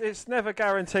 It's never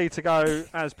guaranteed to go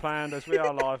as planned, as we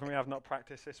are live and we have not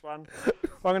practiced this one. I'm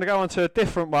going to go on to a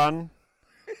different one.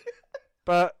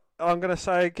 But I'm going to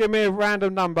say, give me a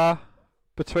random number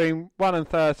between 1 and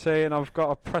 30, and I've got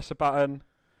to press a button.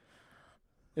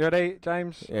 You ready,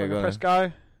 James? Yeah, go press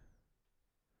go.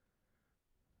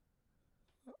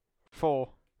 4.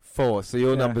 4. So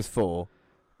your number's 4.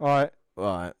 All right.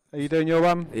 Right. Are you doing your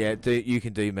one? Yeah. You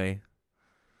can do me.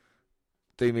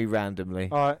 Do me randomly.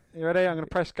 All right. You ready? I'm going to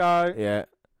press go. Yeah.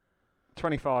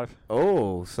 25.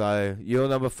 Oh, so you're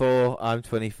number 4. I'm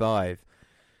 25.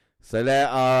 So there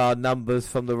are our numbers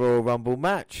from the Royal Rumble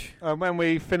match. And when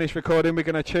we finish recording, we're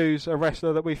going to choose a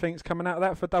wrestler that we think's coming out of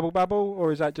that for Double Bubble,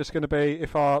 or is that just going to be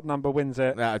if our number wins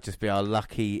it? That'll just be our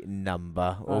lucky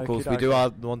number. Of course, we Okey-dokey. do our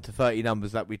 1 to 30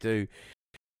 numbers that we do.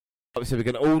 So we're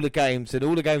going to all the games, and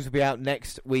all the games will be out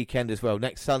next weekend as well.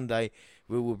 Next Sunday,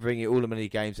 we will bring you all the mini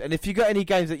games. And if you've got any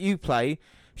games that you play,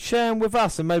 share them with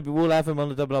us, and maybe we'll have them on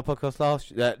the Double R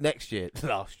podcast next year.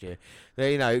 Last year.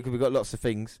 You know, because we've got lots of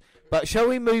things. But shall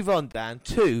we move on, Dan,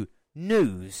 to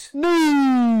news?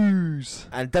 News!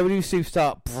 And WWE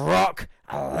superstar Brock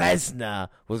Lesnar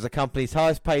was the company's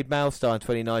highest paid male star in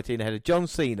 2019 ahead of John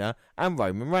Cena and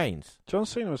Roman Reigns. John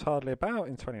Cena was hardly about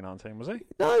in 2019, was he?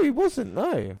 No, he wasn't,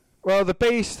 no. Well, the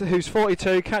Beast, who's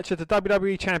 42, captured the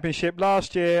WWE Championship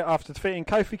last year after defeating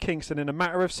Kofi Kingston in a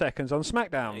matter of seconds on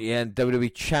SmackDown. Yeah, and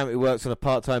WWE champ who works on a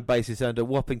part-time basis earned a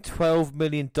whopping $12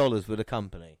 million with the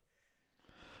company.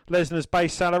 Lesnar's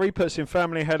base salary puts him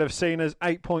firmly ahead of Cena's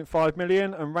 $8.5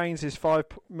 million and Reigns' $5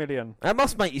 million. That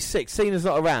must make you sick. Cena's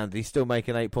not around. He's still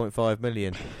making $8.5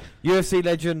 million. UFC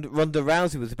legend Ronda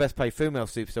Rousey was the best paid female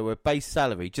superstar with a base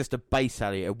salary, just a base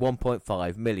salary of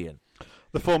 $1.5 million.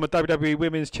 The former WWE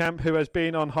Women's Champ, who has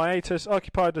been on hiatus,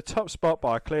 occupied the top spot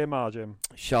by a clear margin.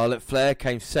 Charlotte Flair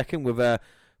came second with a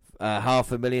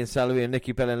 $500,000 salary, and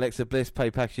Nikki Bella and Alexa Bliss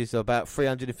pay packages of about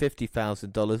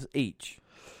 $350,000 each.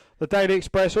 The Daily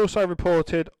Express also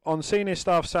reported on senior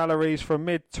staff salaries from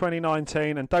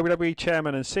mid-2019, and WWE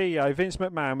Chairman and CEO Vince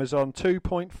McMahon was on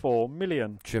 $2.4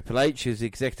 million. Triple H, who's the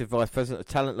Executive Vice President of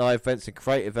Talent, Live Events and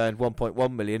Creative, earned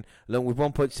 $1.1 million, along with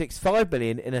 $1.65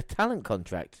 million in a talent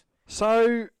contract.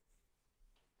 So,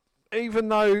 even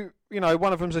though,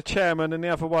 one of them's a chairman and the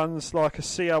other one's like a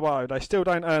COO, they still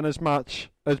don't earn as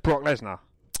much as Brock Lesnar.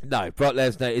 No, Brock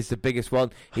Lesnar is the biggest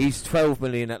one. He's $12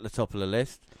 million at the top of the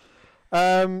list.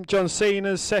 John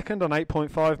Cena's second on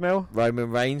 8.5 mil.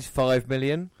 Roman Reigns, $5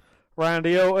 million.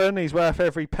 Randy Orton, he's worth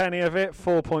every penny of it,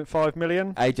 4.5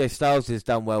 million. AJ Styles has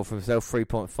done well for himself,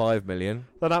 3.5 million.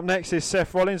 Then up next is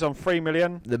Seth Rollins on 3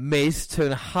 million. The Miz,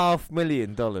 $2.5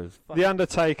 million. The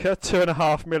Undertaker,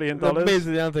 $2.5 million. The Miz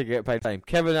and the Undertaker get paid the same.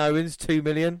 Kevin Owens, $2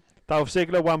 million. Dolph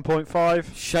Ziggler,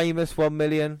 1.5. Sheamus, $1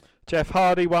 million. Jeff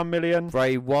Hardy, 1 million.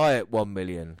 Bray Wyatt, $1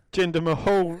 million. Jinder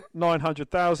Mahal,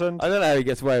 900,000. I don't know how he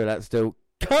gets away with that still.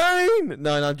 Kane,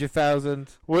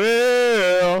 900,000.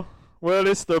 Well,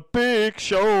 it's the Big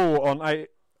Show on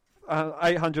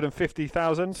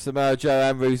 850,000. Samoa Joe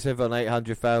and Rusev on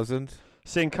 800,000.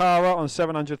 Sin Cara on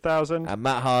 700,000. And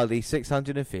Matt Hardy,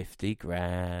 650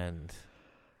 grand.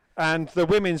 And the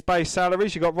women's base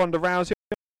salaries, you got Ronda Rousey,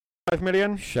 5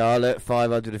 million. Charlotte,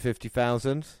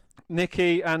 550,000.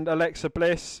 Nikki and Alexa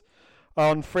Bliss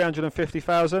on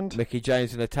 350,000. Mickey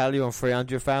James and Natalia on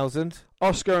 300,000.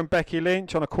 Oscar and Becky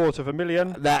Lynch on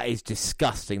 $250,000. That is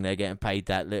disgusting. They're getting paid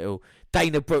that little.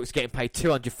 Dana Brooks getting paid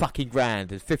 200 fucking grand.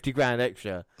 There's 50 grand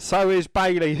extra. So is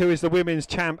Bayley, who is the women's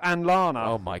champ, and Lana.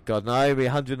 Oh my God, Naomi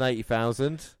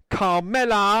 180,000.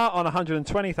 Carmella on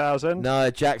 120,000.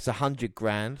 Nia Jax 100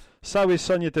 grand. So is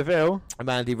Sonya Deville.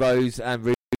 Mandy Rose and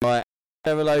Ruby Riott.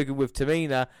 Sarah Logan with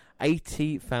Tamina,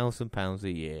 £80,000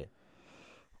 a year.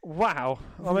 Wow.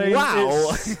 I mean,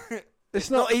 wow.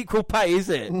 It's not equal pay, is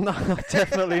it? No,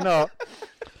 definitely not.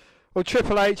 Well,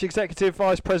 Triple H, Executive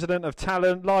Vice President of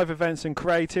Talent, Live Events and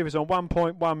Creative, is on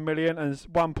 1.1 million and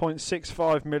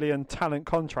 1.65 million talent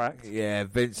contracts. Yeah,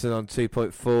 Vincent on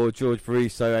 2.4, George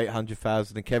Barriso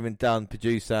 800,000, and Kevin Dunn,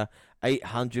 producer,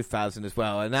 800,000 as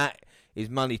well. And that is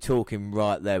money talking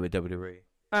right there with WWE.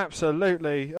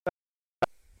 Absolutely.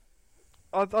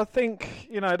 I think,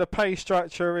 the pay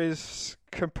structure is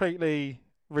completely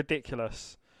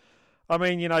ridiculous. I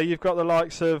mean, you've got the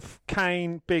likes of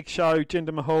Kane, Big Show,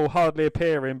 Jinder Mahal hardly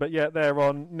appearing, but yet they're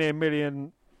on near $1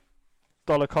 million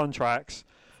contracts.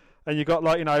 And you've got,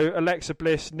 Alexa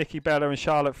Bliss, Nikki Bella and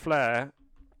Charlotte Flair.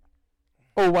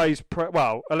 Always,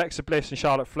 Alexa Bliss and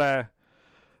Charlotte Flair,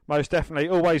 most definitely,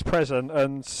 always present.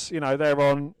 And, they're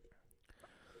on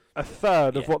a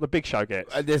third of what the Big Show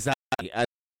gets. This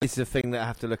is the thing that I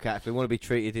have to look at. If we want to be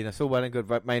treated in a all well and good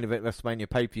main event WrestleMania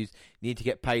pay-per-views, you need to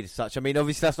get paid as such. I mean,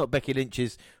 obviously that's not Becky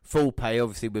Lynch's full pay,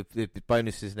 obviously with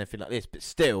bonuses and everything like this, but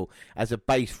still, as a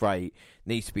base rate,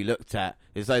 needs to be looked at.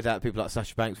 There's no doubt people like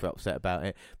Sasha Banks were upset about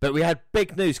it. But we had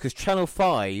big news because Channel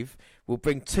 5 will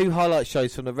bring 2 highlight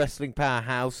shows from the Wrestling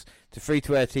Powerhouse to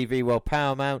free-to-air TV, while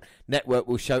Paramount Network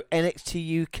will show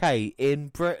NXT UK in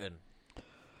Britain.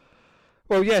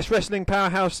 Well, yes, Wrestling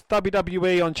Powerhouse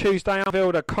WWE on Tuesday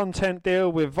unveiled a content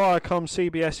deal with Viacom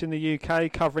CBS in the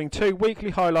UK, covering 2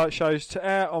 weekly highlight shows to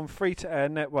air on free-to-air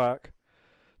network,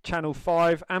 Channel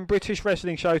 5, and British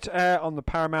Wrestling Show to air on the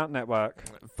Paramount Network.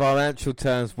 Financial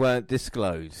terms weren't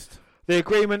disclosed. The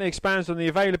agreement expands on the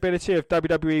availability of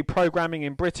WWE programming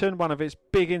in Britain, one of its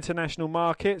big international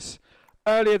markets.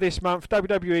 Earlier this month,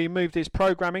 WWE moved its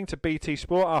programming to BT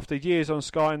Sport after years on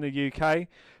Sky in the UK.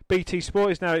 BT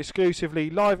Sport is now exclusively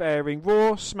live airing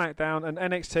Raw, SmackDown and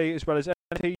NXT, as well as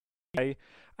NXT UK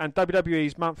and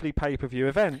WWE's monthly pay-per-view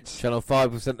events. Channel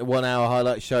 5 present the 1-hour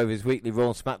highlight show of his weekly Raw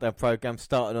and SmackDown programme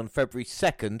starting on February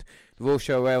 2nd. The Raw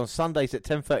show will air on Sundays at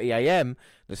 10:30am.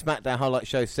 The SmackDown highlight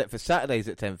show is set for Saturdays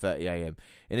at 10:30am.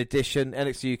 In addition,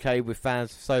 NXT UK, with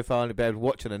fans so far only be able to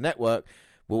watch on the network,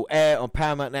 will air on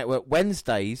Paramount Network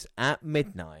Wednesdays at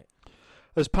midnight.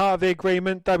 As part of the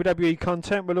agreement, WWE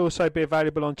content will also be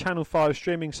available on Channel 5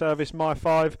 streaming service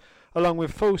My5, along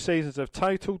with full seasons of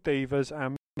Total Divas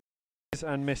and Ms.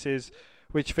 and Mrs.,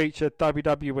 which feature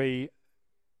WWE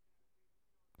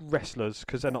wrestlers,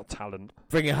 because they're not talent.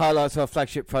 Bringing highlights of our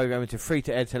flagship programme into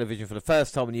free-to-air television for the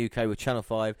first time in the UK with Channel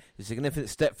 5 is a significant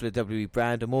step for the WWE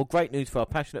brand, and more great news for our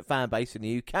passionate fan base in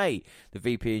the UK, the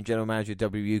VP and General Manager of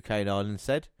WWE UK in Ireland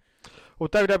said. Well,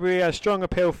 WWE has strong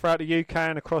appeal throughout the UK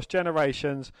and across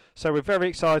generations, so we're very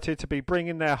excited to be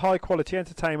bringing their high-quality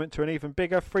entertainment to an even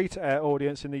bigger free-to-air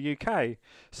audience in the UK,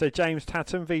 said James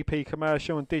Tatton, VP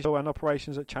Commercial and Digital and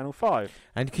Operations at Channel 5.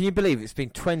 And can you believe it's been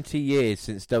 20 years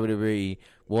since WWE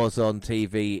was on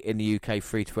TV in the UK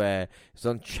free-to-air? It was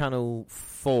on Channel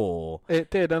 4.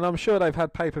 It did, and I'm sure they've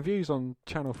had pay-per-views on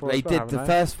Channel 4 They as well, did. haven't The they?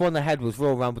 first one they had was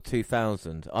Royal Rumble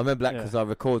 2000. I remember that because I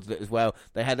recorded it as well.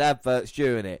 They had adverts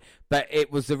during it, but it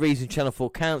was the reason Channel 4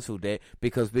 cancelled it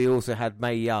because we also had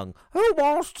Mae Young. Who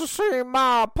wants to see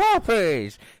my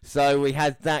puppies? So we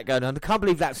had that going on. I can't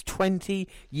believe that's 20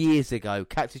 years ago.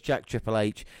 Cactus Jack, Triple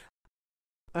H.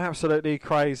 Absolutely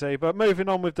crazy. But moving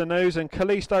on with the news, and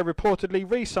Kalisto reportedly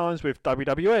re-signs with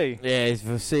WWE. Yeah, he's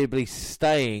foreseeably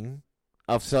staying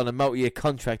after on a multi-year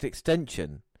contract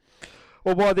extension.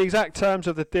 Well, while the exact terms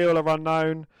of the deal are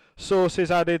unknown, sources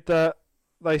added that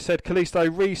they said Kalisto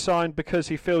re-signed because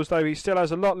he feels though he still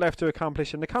has a lot left to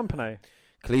accomplish in the company.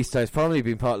 Kalisto has primarily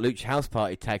been part of Lucha House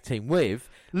Party tag team with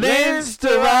Lince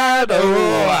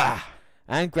Dorado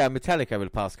and Grand Metallic over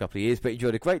the past couple of years, but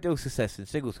enjoyed a great deal of success in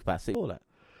singles capacity. All that.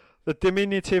 The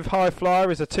diminutive High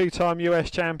Flyer is a two-time US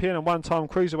champion and one-time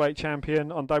Cruiserweight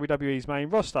champion on WWE's main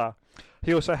roster.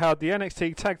 He also held the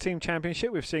NXT Tag Team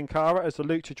Championship with Sin Cara as the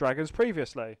Lucha Dragons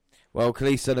previously. Well,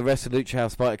 Kalisto and the rest of Lucha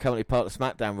House Party are currently part of the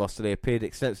SmackDown roster. They appeared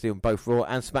extensively on both Raw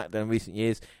and SmackDown in recent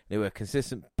years. They were a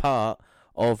consistent part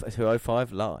of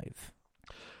 205 Live.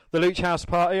 The Lucha House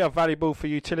Party are valuable for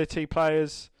utility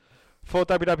players for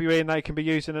WWE, and they can be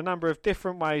used in a number of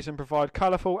different ways and provide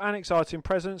colourful and exciting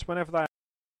presence whenever they.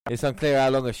 It's unclear how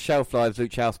long a shelf life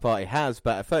Lucha House Party has,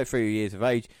 but at 33 years of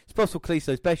age, it's possible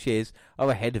Kalisto's best years are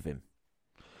ahead of him.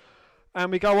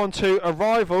 And we go on to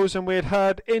arrivals, and we had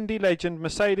heard indie legend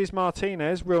Mercedes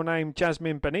Martinez, real name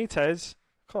Jasmine Benitez,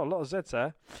 got a lot of Z's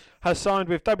there, has signed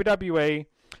with WWE.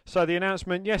 So the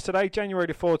announcement yesterday, January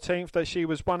the 14th, that she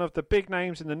was one of the big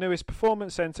names in the newest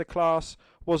Performance Center class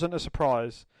wasn't a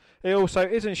surprise. It also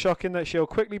isn't shocking that she'll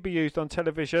quickly be used on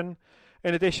television,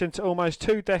 in addition to almost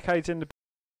 2 decades in the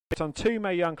on 2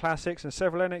 Mae Young classics and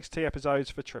several NXT episodes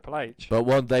for Triple H. But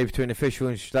one day between official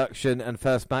introduction and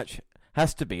first match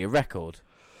has to be a record.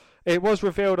 It was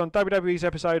revealed on WWE's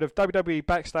episode of WWE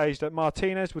Backstage that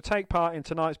Martinez would take part in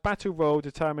tonight's Battle Royal,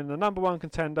 determining the number one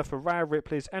contender for Rhea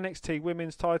Ripley's NXT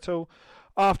Women's title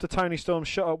after Toni Storm's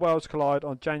shot at Worlds Collide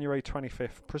on January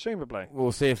 25th, presumably.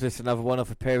 We'll see if this is another one-off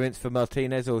appearance for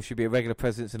Martinez or should be a regular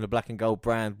presence in the black and gold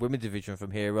brand women's division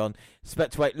from here on.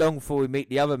 Expect to wait long before we meet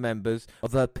the other members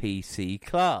of the PC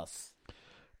class.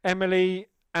 Emily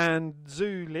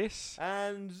Anzulis.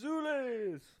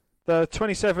 Anzulis! The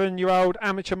 27-year-old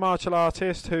amateur martial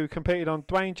artist who competed on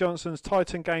Dwayne Johnson's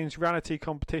Titan Games reality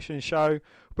competition show,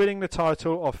 winning the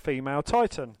title of Female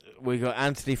Titan. We got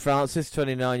Anthony Francis,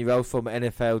 29-year-old former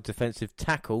NFL defensive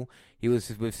tackle. He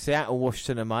was with Seattle,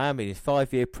 Washington and Miami in his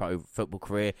 5-year pro football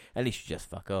career, and he should just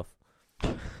fuck off.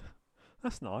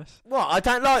 That's nice. What? I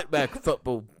don't like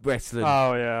football wrestling.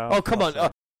 Oh, yeah. Oh, come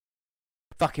on.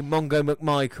 Fucking Mongo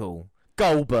McMichael.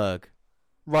 Goldberg.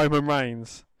 Roman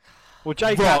Reigns. Well,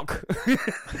 Jake Rock.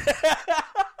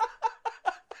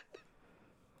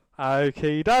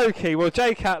 Okie dokie. Well,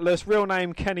 Jake Atlas, real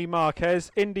name Kenny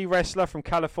Marquez, indie wrestler from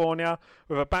California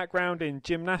with a background in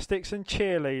gymnastics and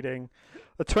cheerleading.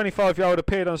 The 25-year-old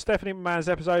appeared on Stephanie McMahon's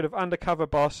episode of Undercover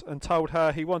Boss and told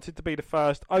her he wanted to be the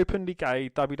first openly gay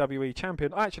WWE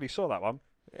champion. I actually saw that one.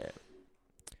 Yeah.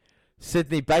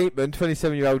 Sydney Bateman,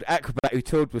 27-year-old acrobat who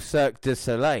toured with Cirque du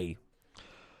Soleil.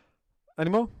 Any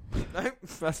more? No,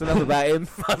 that's enough about him.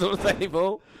 I don't want to say any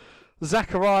more.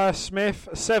 Zachariah Smith,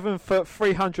 7 foot,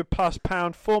 300 plus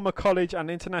pound, former college and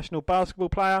international basketball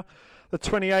player. The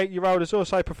 28-year-old has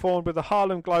also performed with the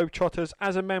Harlem Globetrotters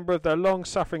as a member of their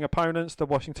long-suffering opponents, the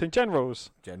Washington Generals.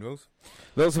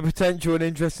 Lots of potential and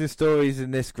interesting stories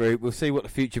in this group. We'll see what the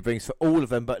future brings for all of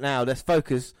them, but now let's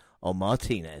focus on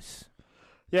Martinez.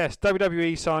 Yes,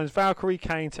 WWE signs Valkyrie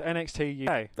Kane to NXT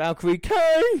UK. Valkyrie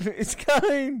Kane! It's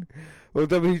Kane! Well,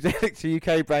 NXT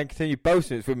UK brand continued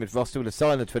boasting its women's roster with a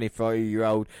sign of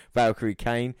 24-year-old Valkyrie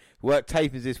Kane, who worked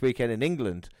tapings this weekend in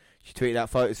England. She tweeted out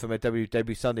photos from her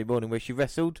debut Sunday morning where she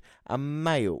wrestled a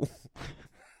male.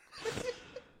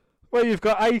 Well, you've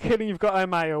got a kid and you've got a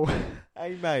male.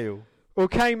 A male. Well,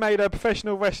 Kane made her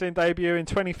professional wrestling debut in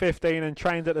 2015 and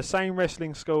trained at the same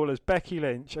wrestling school as Becky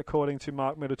Lynch, according to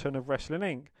Mark Middleton of Wrestling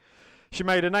Inc. She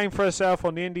made a name for herself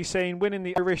on the indie scene, winning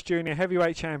the Irish Junior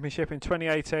Heavyweight Championship in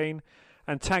 2018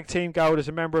 and Tag Team Gold as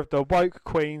a member of the Woke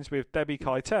Queens with Debbie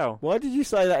Keitel. Why did you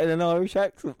say that in an Irish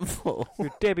accent before?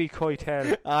 With Debbie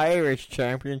Keitel. Irish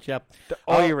Championship. The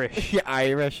Irish. Yeah,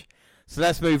 Irish. So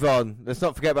let's move on. Let's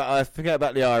not forget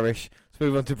about the Irish. Let's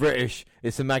move on to British.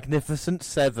 It's a magnificent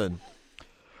 7.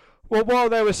 Well, while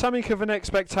there was something of an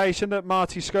expectation that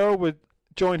Marty Scurll would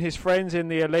join his friends in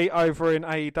the Elite over in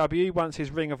AEW once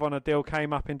his Ring of Honor deal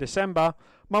came up in December,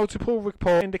 multiple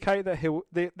reports indicate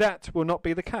that that will not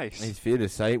be the case. It's for you to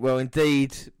say. Well,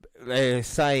 indeed, they're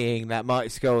saying that Marty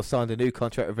Scurll signed a new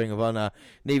contract with Ring of Honor.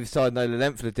 Neither side know the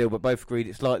length of the deal, but both agreed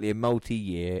it's likely a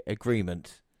multi-year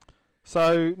agreement.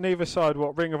 So neither side,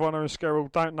 Ring of Honor and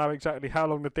Scurll, don't know exactly how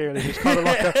long the deal is. It's kind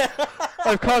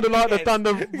of like they've done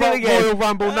the Royal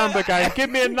Rumble number game.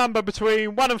 Give me a number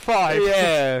between 1 and 5.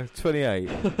 Yeah, 28.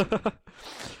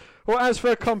 Well, as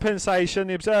for compensation,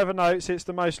 the Observer notes it's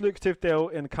the most lucrative deal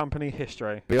in company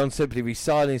history. Beyond simply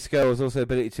re-signing, Scurll has also the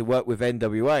ability to work with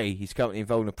NWA. He's currently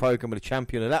involved in a program with a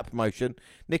champion of that promotion,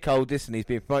 Nick Aldis, and he's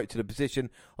been promoted to the position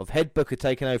of head booker,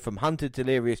 taking over from Hunter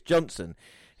Delirious Johnson.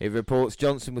 It reports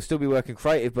Johnson will still be working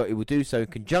creative, but he will do so in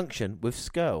conjunction with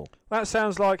Scurll. That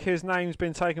sounds like his name's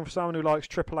been taken for someone who likes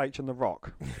Triple H and The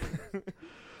Rock.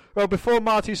 Well, before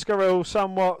Marty Scurll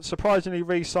somewhat surprisingly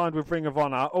re-signed with Ring of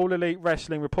Honor, All Elite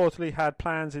Wrestling reportedly had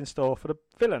plans in store for the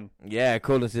villain. Yeah,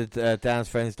 according to Dan's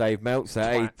friends Dave Meltzer,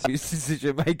 AEW's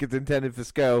decision makers intended for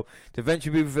Scurll to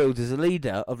eventually be revealed as a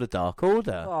leader of the Dark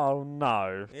Order. Oh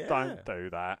no, don't do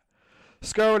that.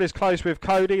 Scurll is close with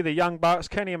Cody, the Young Bucks,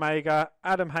 Kenny Omega,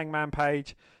 Adam Hangman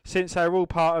Page, since they are all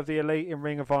part of the Elite in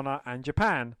Ring of Honor and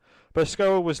Japan. But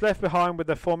Scurll was left behind with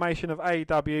the formation of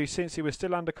AEW since he was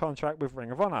still under contract with Ring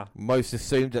of Honor. Most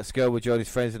assumed that Scurll would join his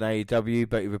friends in AEW,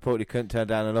 but he reportedly couldn't turn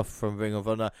down an offer from Ring of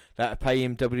Honor that would pay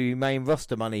him WWE main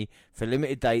roster money for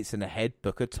limited dates and a head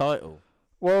booker title.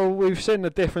 Well, we've seen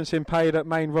the difference in pay that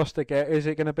main roster get. Is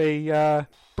it going to be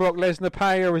Brock Lesnar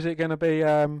pay, or is it going to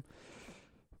be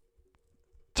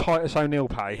Titus O'Neil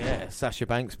pay? Yeah, Sasha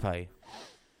Banks pay.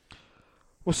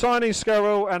 Well, signing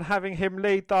Scurll and having him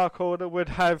lead Dark Order would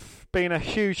have been a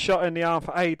huge shot in the arm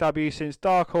for AEW, since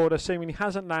Dark Order seemingly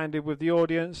hasn't landed with the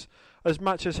audience as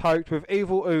much as hoped, with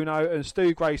Evil Uno and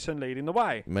Stu Grayson leading the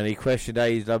way. Many questioned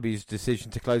AEW's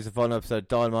decision to close the final episode of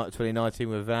Dynamite 2019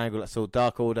 with an angle that saw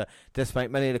Dark Order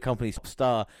decimate many of the company's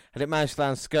star. Had it managed to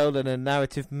land Scurll, then the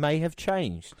narrative may have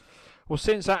changed. Well,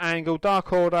 since that angle,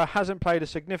 Dark Order hasn't played a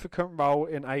significant role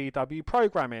in AEW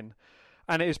programming,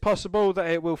 and it is possible that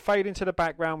it will fade into the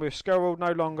background with Scurll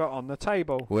no longer on the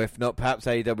table. Or if not, perhaps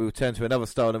AEW will turn to another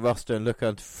star on the roster and look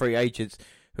onto free agents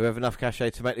who have enough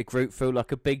cachet to make the group feel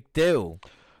like a big deal.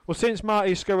 Well, since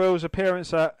Marty Scurll's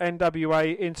appearance at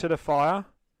NWA Into the Fire,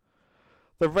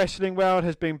 the wrestling world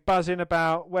has been buzzing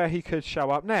about where he could show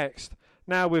up next.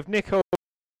 Now with Nick Aldis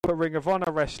at Ring of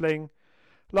Honor Wrestling,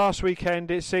 last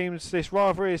weekend it seems this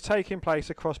rivalry is taking place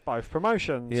across both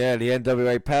promotions. Yeah, the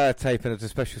NWA Power taping of the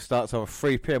special starts on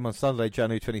 3 p.m. on Sunday,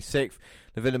 January 26th.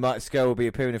 The villain Marty Scurll will be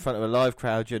appearing in front of a live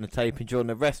crowd during the taping, joining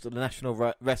the rest of the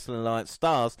National Wrestling Alliance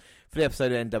stars for the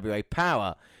episode of NWA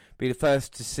Power. Be the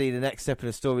first to see the next step in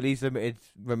the story. These limited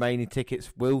remaining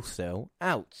tickets will sell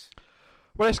out.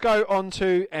 Well, let's go on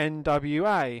to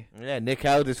NWA. Yeah, Nick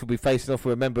Aldis will be facing off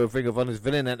with a member of Ring of Honor's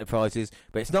Villain Enterprises,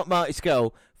 but it's not Marty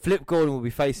Scurll. Flip Gordon will be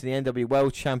facing the NWA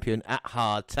World Champion at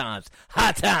Hard Times.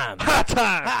 Hard Times! Hard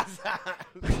Times!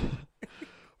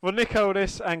 Well, Nick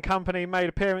Aldis and company made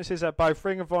appearances at both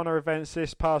Ring of Honor events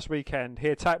this past weekend. He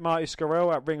attacked Marty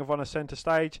Scurll at Ring of Honor Centre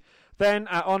Stage. Then,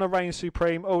 at Honor Reigns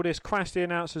Supreme, Aldis crashed the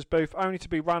announcer's booth, only to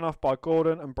be run off by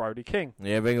Gordon and Brody King.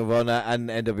 Yeah, Ring of Honor and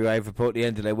NWA have reported the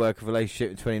end of their working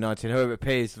relationship in 2019. However, it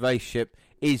appears the relationship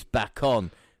is back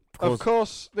on. Of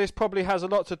course, this probably has a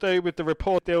lot to do with the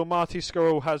report deal Marty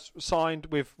Scurll has signed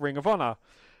with Ring of Honor.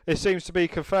 It seems to be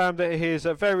confirmed that he is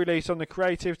at very least on the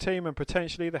creative team and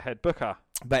potentially the head booker.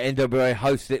 But NWA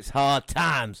hosted its Hard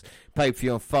Times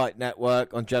pay-per-view on Fight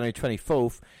Network on January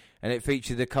 24th, and it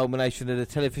featured the culmination of the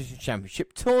Television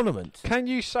Championship tournament. Can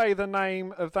you say the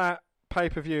name of that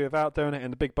pay-per-view without doing it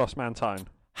in the Big Boss Man tone?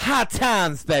 Hard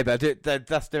Times, baby.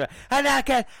 That's the and I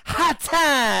get Hard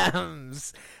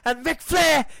Times. And Ric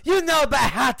Flair, you know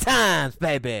about Hard Times,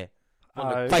 baby. One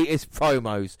of the greatest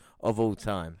promos of all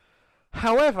time.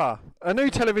 However, a new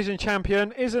television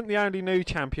champion isn't the only new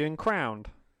champion crowned.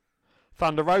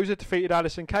 Thunder Rosa defeated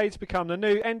Allysin Kay to become the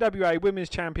new NWA Women's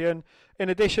Champion. In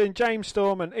addition, James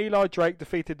Storm and Eli Drake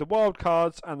defeated the Wild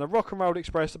Cards and the Rock and Roll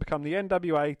Express to become the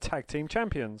NWA Tag Team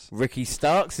Champions. Ricky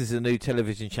Starks is the new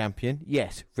television champion.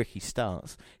 Yes, Ricky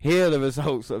Starks. Here are the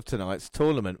results of tonight's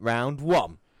tournament, round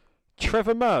 1.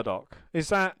 Trevor Murdoch. Is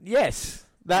that... Yes,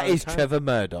 that is Trevor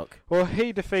Murdoch. Well,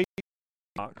 he defeats...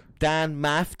 Dan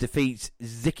Maff defeats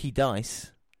Zicky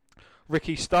Dice.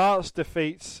 Ricky Starks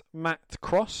defeats Matt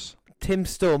Cross. Tim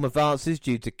Storm advances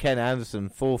due to Ken Anderson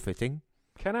forfeiting.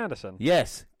 Ken Anderson?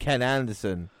 Yes, Ken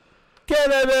Anderson.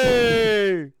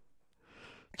 Kennedy!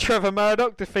 Trevor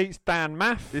Murdoch defeats Dan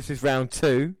Maff. This is round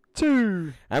 2.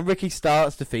 2. And Ricky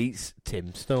Starks defeats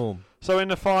Tim Storm. So in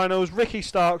the finals, Ricky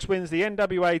Starks wins the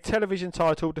NWA television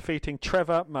title, defeating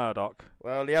Trevor Murdoch.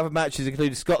 Well, the other matches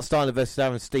included Scott Steiner versus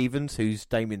Aaron Stevens, who's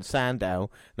Damien Sandow.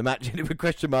 The match ended with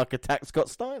question mark attack Scott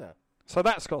Steiner. So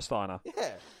that's Scott Steiner.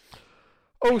 Yeah.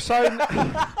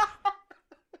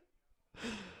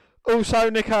 Also,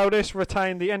 Nick Aldis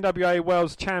retained the NWA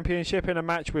World Championship in a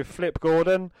match with Flip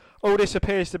Gordon. Aldis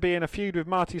appears to be in a feud with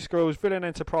Marty Scurll's Villain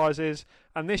Enterprises,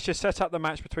 and this just set up the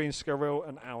match between Scurll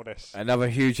and Aldis. Another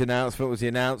huge announcement was the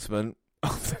announcement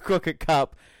of the Crockett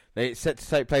Cup. It's set to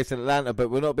take place in Atlanta, but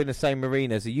will not be in the same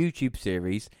arena as the YouTube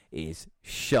series is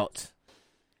shot.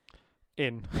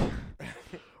 In.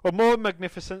 Or more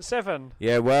Magnificent 7.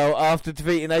 Yeah, well, after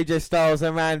defeating AJ Styles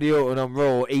and Randy Orton on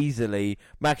Raw easily,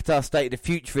 McIntyre stated the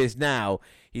future is now.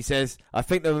 He says, I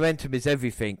think the momentum is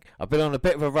everything. I've been on a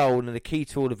bit of a roll, and the key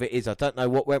to all of it is I don't know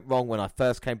what went wrong when I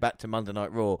first came back to Monday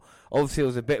Night Raw. Obviously, it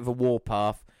was a bit of a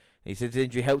warpath. He said his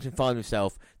injury helped him find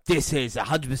himself. This is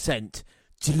 100%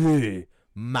 Drew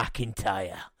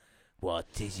McIntyre. What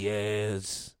is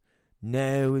yours?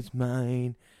 Now is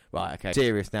mine. Right, okay.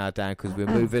 Serious now, Dan, because we're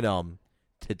moving on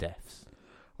to deaths.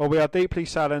 Well, we are deeply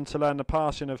saddened to learn the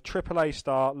passing of AAA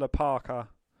star La Parka.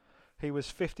 He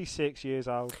was 56 years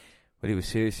old. Well, he was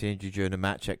seriously injured during a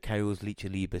match at Chaos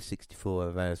Lucha Libre 64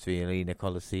 anniversary Arena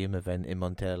Coliseum event in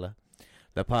Montella.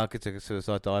 La Parka took a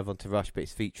suicide dive onto Rush, but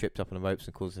his feet tripped up on the ropes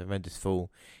and caused a horrendous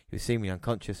fall. He was seemingly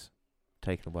unconscious,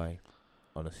 taken away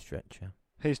on a stretcher.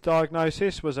 His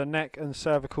diagnosis was a neck and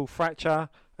cervical fracture,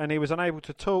 and he was unable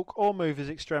to talk or move his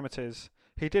extremities.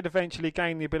 He did eventually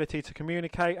gain the ability to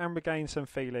communicate and regain some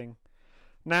feeling.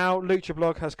 Now, Lucha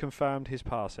Blog has confirmed his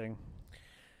passing.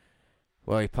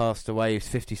 Well, he passed away. He was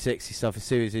 56. He suffered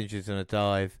serious injuries on a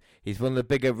dive. He's one of the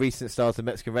bigger recent stars of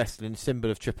Mexican wrestling,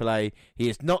 symbol of AAA. He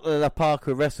is not the La Parka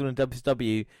who wrestled in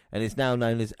WCW and is now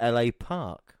known as LA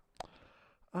Park.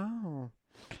 Oh.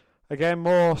 Again,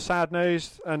 more sad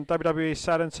news, and WWE is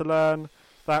saddened to learn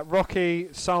that Rocky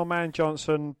Soulman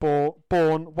Johnson,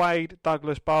 born Wade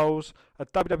Douglas Bowles, a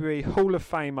WWE Hall of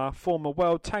Famer, former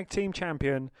World Tag Team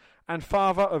Champion, and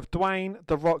father of Dwayne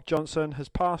The Rock Johnson, has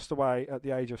passed away at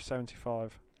the age of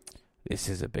 75. This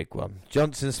is a big one.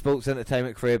 Johnson's sports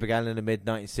entertainment career began in the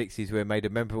mid-1960s, where he made a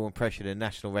memorable impression in the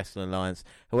National Wrestling Alliance.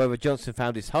 However, Johnson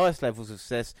found his highest levels of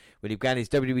success when he began his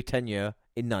WWE tenure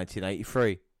in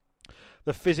 1983.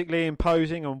 The physically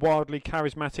imposing and wildly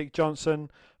charismatic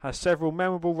Johnson has several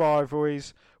memorable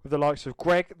rivalries with the likes of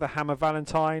Greg the Hammer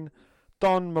Valentine,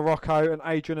 Don Morocco and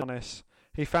Adrian Adonis.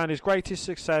 He found his greatest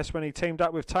success when he teamed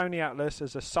up with Tony Atlas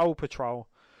as the Soul Patrol.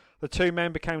 The two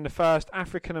men became the first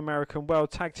African-American World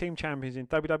Tag Team Champions in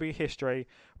WWE history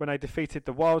when they defeated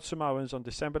the Wild Samoans on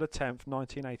December the 10th,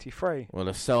 1983. Well,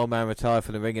 the Soul Man retired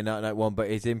from the ring in 1991, but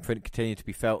his imprint continued to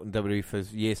be felt in WWE for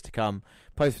years to come.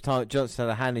 Post-retirement, Johnson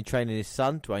had a hand in training his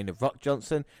son, Dwayne The Rock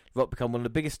Johnson. The Rock became one of the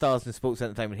biggest stars in sports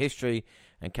entertainment history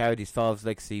and carried his father's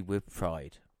legacy with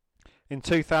pride. In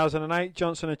 2008,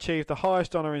 Johnson achieved the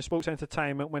highest honour in sports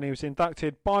entertainment when he was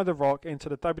inducted by The Rock into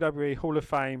the WWE Hall of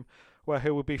Fame, where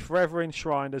he will be forever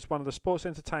enshrined as one of the sports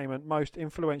entertainment most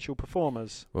influential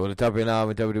performers. Well, the WNR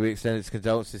and WWE extended its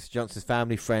condolences to Johnson's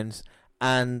family, friends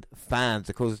and fans.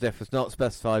 The cause of death was not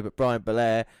specified, but Brian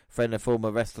Belair, friend and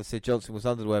former wrestler, said Johnson was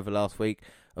under the weather last week,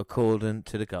 according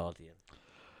to The Guardian.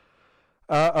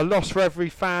 A loss for every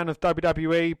fan of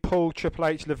WWE, Paul Triple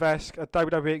H Levesque, a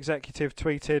WWE executive,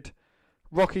 tweeted,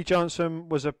 Rocky Johnson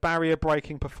was a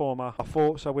barrier-breaking performer. Our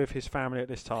thoughts are with his family at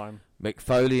this time. Mick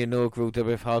Foley, inaugural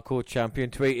WF Hardcore champion,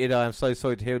 tweeted, I am so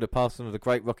sorry to hear the passing of the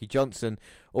great Rocky Johnson.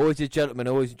 Always a gentleman,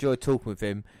 always enjoyed talking with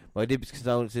him. My deepest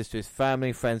condolences to his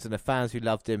family, friends and the fans who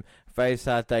loved him. A very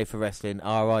sad day for wrestling.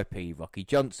 R.I.P. Rocky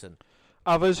Johnson.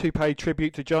 Others who paid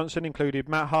tribute to Johnson included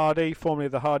Matt Hardy, formerly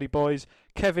of the Hardy Boys,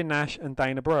 Kevin Nash and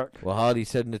Dana Brooke. Well, Hardy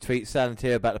said in a tweet, saddened to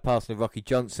hear about the passing of Rocky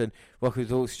Johnson. Rocky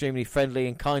was all extremely friendly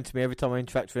and kind to me every time I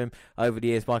interacted with him over the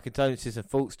years. My condolences and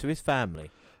thoughts to his family.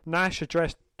 Nash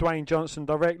addressed Dwayne Johnson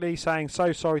directly, saying,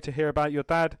 so sorry to hear about your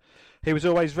dad. He was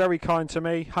always very kind to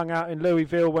me, hung out in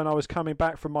Louisville when I was coming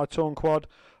back from my torn quad,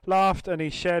 laughed and he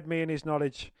shared me in his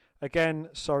knowledge. Again,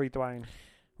 sorry Dwayne.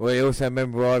 Well, he also had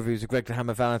member rivalries with Greg the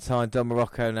Hammer Valentine, Don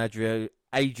Morocco and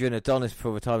Adrian Adonis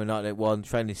before retiring in 1981,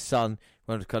 trained his son,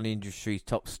 one of the industry's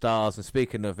top stars. And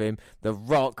speaking of him, The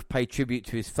Rock paid tribute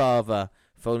to his father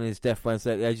following his death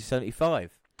Wednesday at the age of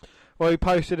 75. Well, he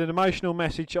posted an emotional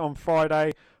message on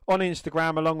Friday on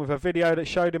Instagram along with a video that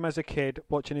showed him as a kid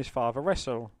watching his father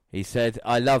wrestle. He said,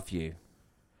 I love you.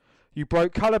 You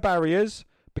broke colour barriers,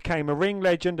 became a ring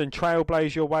legend and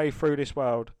trailblazed your way through this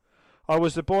world. I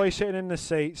was the boy sitting in the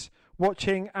seats,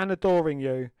 watching and adoring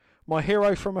you, my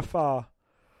hero from afar,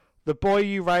 the boy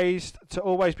you raised to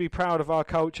always be proud of our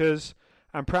cultures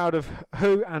and proud of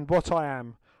who and what I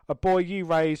am, a boy you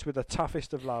raised with the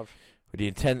toughest of love. With the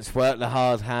intense work, the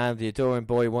hard hand, the adoring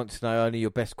boy wants to know only your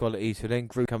best qualities, who then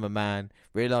grew to become a man,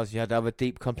 realised you had other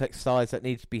deep, complex sides that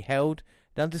needed to be held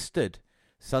and understood.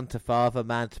 Son to father,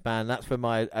 man to man, that's when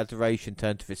my adoration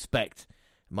turned to respect,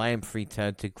 my empathy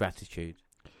turned to gratitude.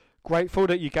 Grateful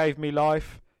that you gave me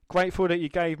life, grateful that you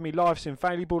gave me life's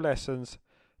invaluable lessons.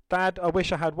 Dad, I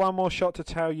wish I had one more shot to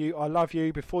tell you I love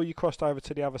you before you crossed over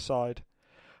to the other side.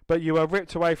 But you were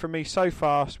ripped away from me so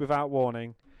fast without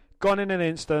warning. Gone in an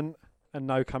instant and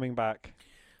no coming back.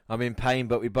 I'm in pain,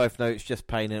 but we both know it's just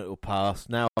pain and it will pass.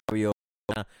 Now I have your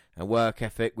and work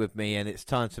ethic with me, and it's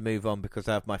time to move on because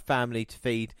I have my family to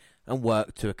feed and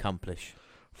work to accomplish.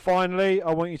 Finally,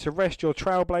 I want you to rest your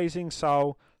trailblazing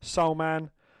soul, soul man,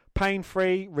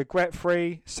 pain-free,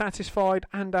 regret-free, satisfied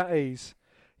and at ease.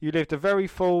 You lived a very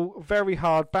full, very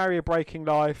hard, barrier-breaking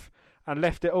life and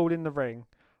left it all in the ring.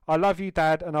 I love you,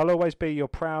 Dad, and I'll always be your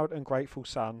proud and grateful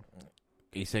son.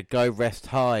 He said, go rest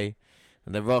high.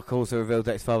 And The Rock also revealed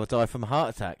that his father died from a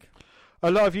heart attack.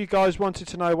 A lot of you guys wanted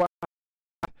to know what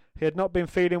happened. He had not been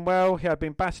feeling well, he had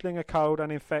been battling a cold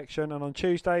and infection, and on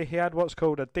Tuesday he had what's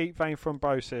called a deep vein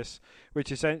thrombosis,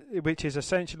 which is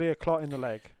essentially a clot in the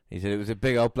leg. He said it was a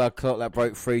big old blood clot that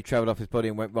broke free, travelled up his body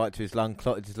and went right to his lung,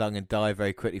 clotted his lung and died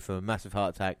very quickly from a massive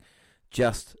heart attack.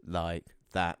 Just like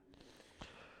that.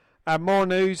 And more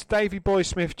news, Davey Boy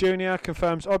Smith Jr.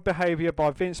 confirms odd behaviour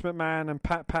by Vince McMahon and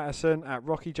Pat Patterson at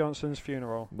Rocky Johnson's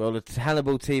funeral. Well, the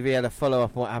Hannibal TV had a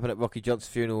follow-up on what happened at Rocky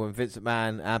Johnson's funeral when Vince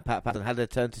McMahon and Pat Patterson had their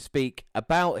turn to speak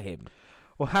about him.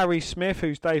 Well, Harry Smith,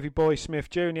 who's Davey Boy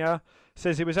Smith Jr.,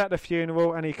 says he was at the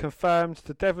funeral and he confirmed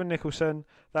to Devon Nicholson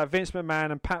that Vince McMahon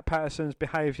and Pat Patterson's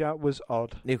behaviour was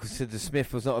odd. Nicholson said that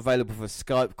Smith was not available for a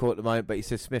Skype call at the moment, but he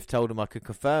said Smith told him I could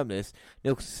confirm this.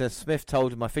 Nicholson says Smith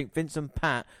told him I think Vince and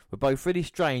Pat were both really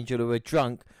strange, or they were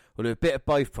drunk, or they were a bit of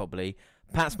both probably.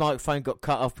 Pat's microphone got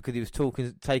cut off because he was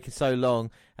taking so long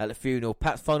at the funeral.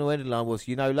 Pat's final ending line was,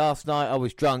 last night I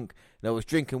was drunk and I was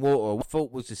drinking water. What I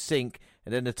thought was the sink,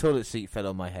 and then the toilet seat fell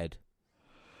on my head.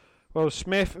 Well,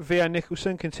 Smith via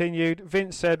Nicholson continued,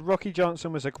 Vince said Rocky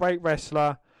Johnson was a great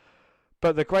wrestler,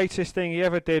 but the greatest thing he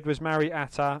ever did was marry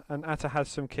Atta, and Atta had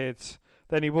some kids.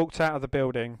 Then he walked out of the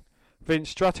building. Vince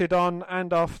strutted on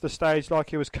and off the stage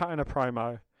like he was cutting a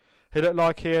promo. He looked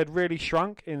like he had really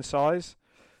shrunk in size.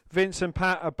 Vince and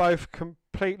Pat are both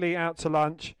completely out to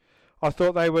lunch. I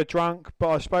thought they were drunk, but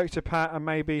I spoke to Pat and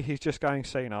maybe he's just going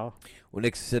senile. Well,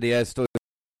 Nicholson said he has stories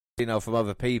from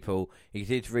other people. He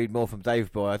continued to read more from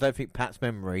Dave Boy. I don't think Pat's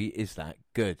memory is that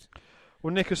good.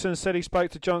 Well, Nicholson said he spoke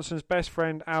to Johnson's best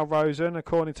friend Al Rosen.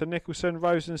 According to Nicholson,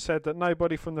 Rosen said that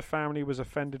nobody from the family was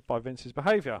offended by Vince's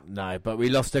behaviour. No, but we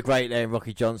lost a great there in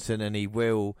Rocky Johnson and he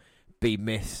will be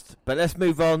missed. But let's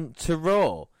move on to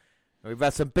Raw. We've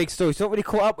had some big stories. Not really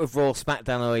caught up with Raw,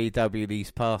 SmackDown or AEW these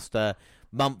past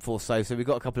month or so we've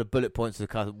got a couple of bullet points of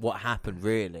kind of what happened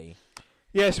really.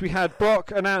 Yes, we had Brock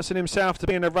announcing himself to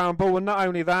be in a Rumble, and not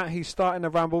only that, he's starting the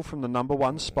Rumble from the number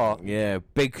one spot. Yeah,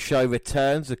 Big Show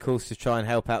returns, of course, to try and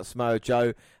help out Samoa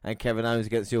Joe and Kevin Owens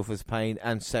against the Authors of Pain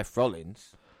and Seth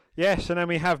Rollins. Yes, and then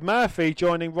we have Murphy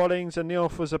joining Rollins and the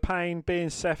Authors of Pain being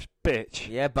Seth's bitch.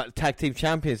 Yeah, but tag team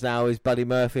champions now is Buddy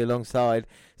Murphy alongside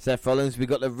Seth Rollins. We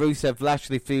got the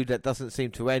Rusev-Lashley feud that doesn't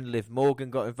seem to end. Liv Morgan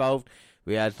got involved.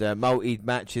 We had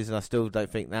multi-matches, and I still don't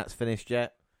think that's finished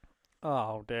yet.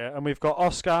 Oh dear, and we've got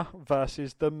Oscar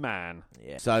versus The Man.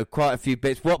 Yeah. So quite a few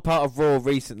bits. What part of Raw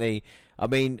recently? I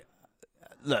mean,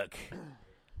 look,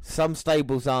 some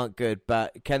stables aren't good,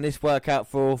 but can this work out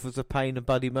for Authors of Pain and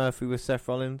Buddy Murphy with Seth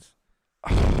Rollins?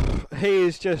 He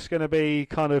is just going to be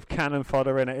kind of cannon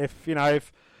fodder in it. If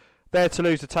they're to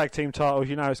lose the tag team titles,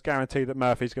 it's guaranteed that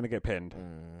Murphy's going to get pinned.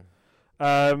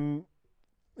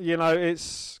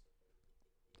 It's.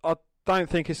 I don't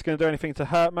think it's going to do anything to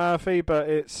hurt Murphy, but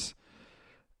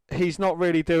he's not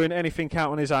really doing anything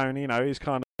out on his own. He's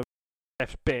kind of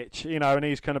F's bitch, and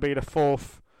he's going to be the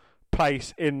fourth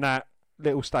place in that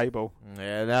little stable.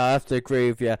 Yeah, no, I have to agree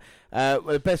with you. Well,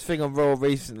 the best thing on Raw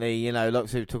recently,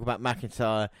 lots of people talk about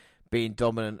McIntyre being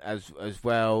dominant as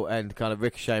well, and kind of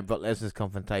Ricochet and Brock Lesnar's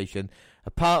confrontation.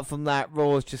 Apart from that,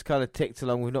 Raw's just kind of ticked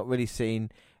along. We've not really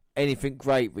seen anything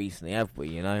great recently, have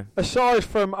we, Aside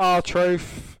from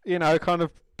R-Truth, kind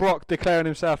of Brock declaring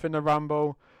himself in the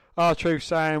Rumble, R-Truth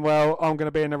saying, well, I'm going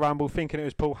to be in the Rumble, thinking it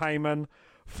was Paul Heyman.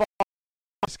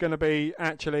 It's going to be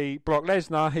actually Brock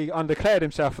Lesnar. He undeclared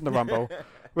himself in the Rumble.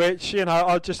 which,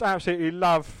 I just absolutely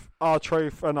love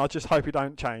R-Truth, and I just hope he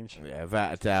don't change. Yeah,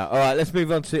 without a doubt. All right, let's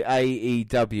move on to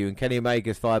AEW. And Kenny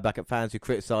Omega's fired back at fans who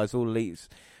criticised All Elite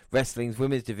Wrestling's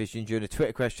women's division during a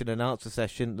Twitter question and answer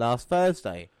session last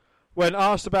Thursday. When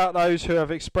asked about those who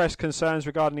have expressed concerns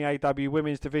regarding the AEW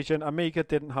women's division, Omega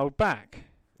didn't hold back.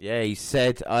 Yeah, he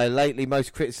said, I lately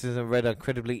most criticism read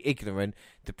incredibly ignorant,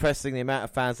 depressing the amount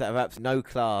of fans that have absolutely no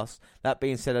class. That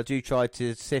being said, I do try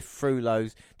to sift through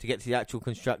those to get to the actual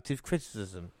constructive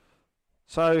criticism.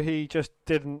 So he just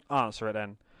didn't answer it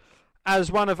then.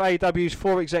 As one of AEW's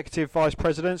 4 executive vice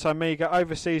presidents, Omega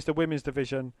oversees the women's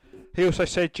division. He also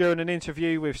said during an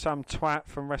interview with some twat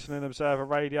from Wrestling Observer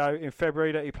Radio in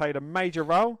February that he played a major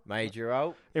role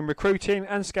in recruiting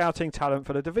and scouting talent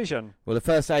for the division. Well, the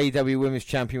first AEW Women's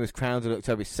Champion was crowned on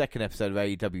October's 2nd episode of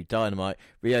AEW Dynamite.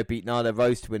 Rio beat Nyla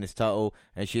Rose to win this title,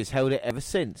 and she has held it ever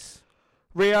since.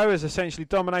 Rio has essentially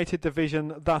dominated the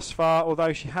division thus far,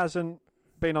 although she hasn't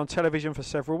been on television for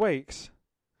several weeks,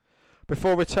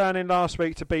 before returning last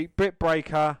week to beat Britt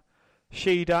Baker,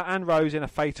 Shida and Rose in a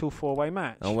fatal 4-way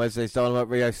match. On Wednesday's Dynamite,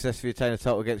 Rio successfully retained the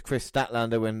title against Chris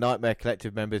Statlander when Nightmare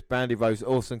Collective members Brandy Rose,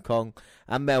 Orson Kong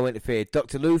and Mel interfered.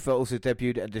 Dr. Luther also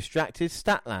debuted and distracted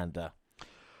Statlander.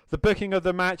 The booking of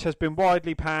the match has been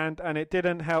widely panned, and it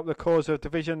didn't help the cause of a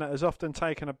division that has often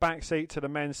taken a backseat to the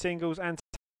men's singles and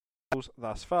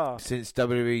thus far. Since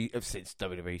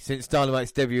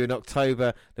Dynamite's debut in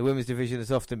October, the women's division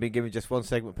has often been given just one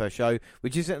segment per show,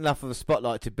 which isn't enough of a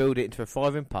spotlight to build it into a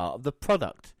thriving part of the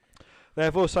product. There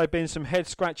have also been some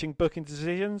head-scratching booking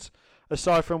decisions,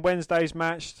 aside from Wednesday's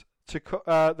match.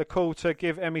 The call to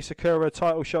give Emi Sakura a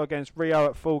title shot against Rio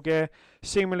at Full Gear,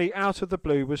 seemingly out of the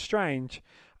blue, was strange,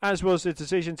 as was the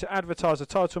decision to advertise a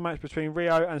title match between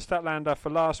Rio and Statlander for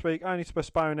last week, only to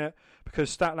postpone it because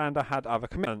Statlander had other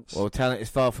commitments. Well, talent is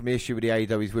far from the issue with the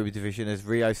AEW's women's division, as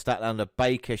Rio, Statlander,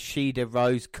 Baker, Shida,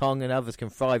 Rose, Kong and others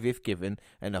can thrive if given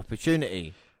an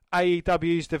opportunity.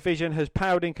 AEW's division has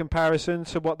paled in comparison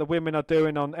to what the women are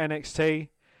doing on NXT.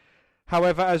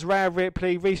 However, as Rhea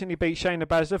Ripley recently beat Shayna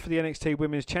Baszler for the NXT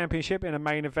Women's Championship in a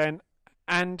main event,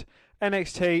 and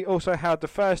NXT also held the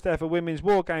first ever Women's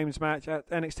War Games match at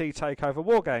NXT TakeOver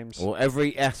War Games. Well,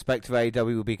 every aspect of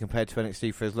AEW will be compared to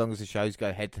NXT for as long as the shows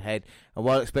go head to head, and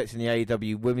while expecting the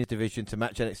AEW Women's division to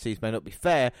match NXT's may not be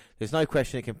fair, there's no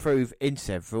question it can improve in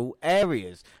several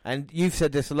areas. And you've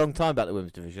said this a long time about the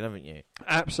Women's division, haven't you?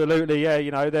 Absolutely,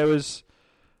 yeah. There was,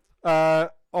 on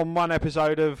one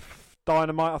episode of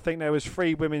Dynamite, I think there was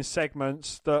 3 women's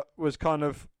segments that was kind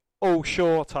of all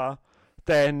shorter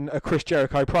than a Chris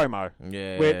Jericho promo.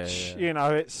 Yeah, which,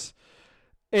 it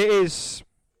is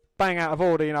bang out of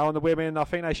order, on the women. I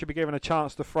think they should be given a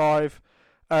chance to thrive.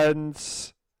 And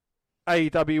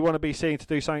AEW want to be seen to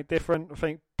do something different. I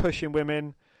think pushing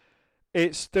women,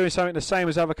 it's doing something the same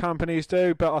as other companies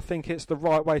do, but I think it's the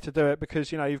right way to do it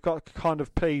because, you've got to kind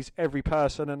of please every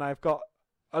person, and they've got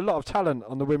a lot of talent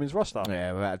on the women's roster.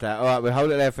 Yeah, without doubt. All right, we'll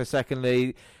hold it there for a second,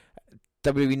 Lee.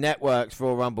 WWE Network's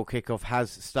Royal Rumble Kickoff has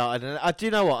started, and I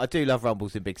do know what, I do love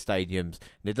Rumbles in big stadiums. And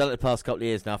they've done it the past couple of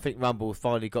years now. I think Rumble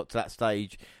finally got to that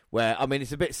stage where,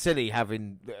 it's a bit silly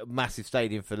having a massive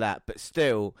stadium for that, but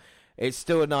still, it's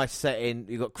still a nice setting.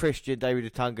 You've got Christian,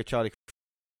 David Otunga, Charlie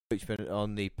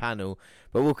on the panel,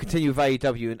 but we'll continue with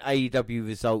AEW and AEW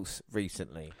results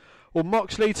recently. Well,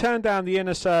 Moxley turned down the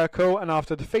Inner Circle, and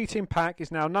after defeating Pac, is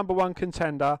now #1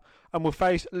 contender and will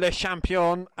face Le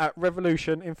Champion at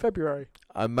Revolution in February.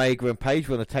 Omega and Page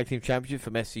won the Tag Team Championship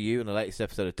from SCU in the latest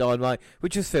episode of Dynamite,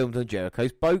 which was filmed on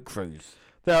Jericho's boat cruise.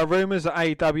 There are rumours that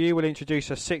AEW will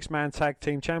introduce a 6-man Tag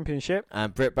Team Championship.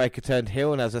 And Britt Baker turned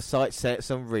heel and has a sight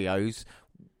set on Rio's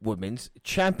Women's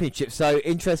Championship. So,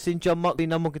 interesting, John Moxley,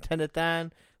 #1 contender,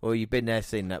 Dan? Or you've been there,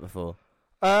 seen that before?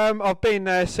 I've been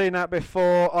there, seen that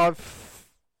before.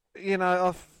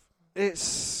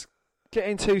 It's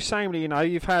getting too samey.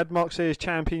 You've had Moxley as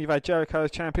champion, you've had Jericho as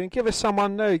champion. Give us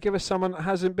someone new. Give us someone that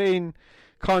hasn't been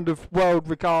kind of world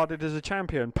regarded as a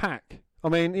champion. Pac.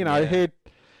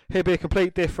 He'd be a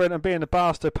complete different, and being the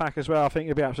bastard Pac as well, I think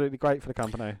he'd be absolutely great for the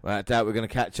company. Well, I doubt we're going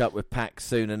to catch up with Pac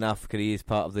soon enough because he is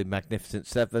part of the Magnificent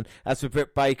Seven. As for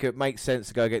Britt Baker, it makes sense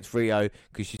to go against Rio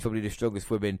because she's probably the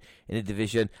strongest woman in the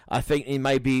division. I think he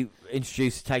maybe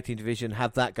introduce the tag team division,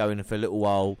 have that going for a little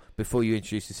while before you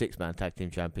introduce the 6-man tag team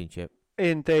championship.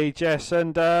 Indeed, yes.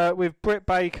 And with Britt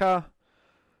Baker,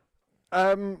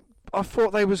 I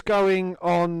thought they was going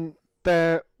on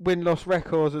their win-loss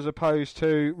records as opposed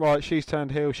to, right, she's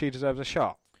turned heel, she deserves a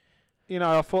shot.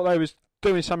 I thought they was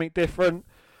doing something different,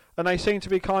 and they seem to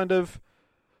be kind of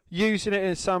using it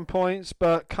in some points,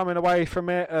 but coming away from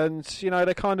it, and,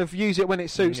 they kind of use it when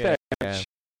it suits them. Yeah.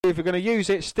 either going to use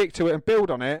it, stick to it, and build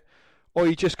on it, or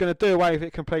you're just going to do away with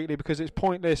it completely, because it's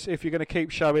pointless if you're going to keep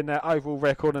showing their overall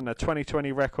record and their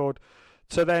 2020 record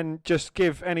to then just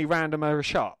give any randomer a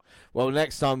shot. Well,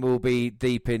 next time we'll be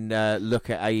deep in look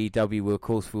at AEW. We'll, of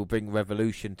course, we'll bring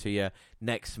Revolution to you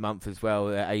next month as well.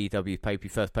 AEW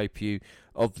first pay-per-view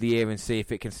of the year, and see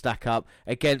if it can stack up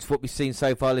against what we've seen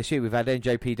so far this year. We've had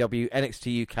NJPW,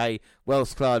 NXT UK,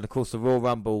 Wells Clark, and of course the Royal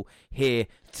Rumble here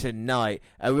tonight.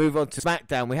 And move on to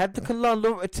SmackDown. We had a lot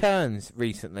of returns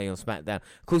recently on SmackDown.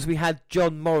 Of course, we had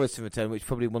John Morrison return, which is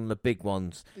probably one of the big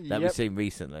ones that we've seen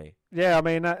recently. Yeah, I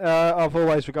mean, I've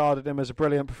always regarded him as a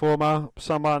brilliant performer,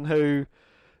 someone who,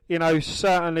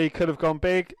 certainly could have gone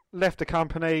big, left the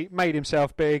company, made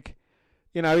himself big.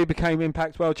 He became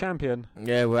Impact World Champion.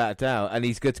 Yeah, without a doubt. And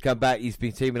he's good to come back. He's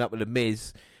been teaming up with The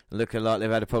Miz, looking like they've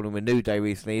had a problem with New Day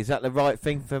recently. Is that the right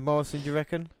thing for Morrison, do you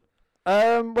reckon?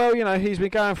 Well, he's been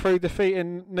going through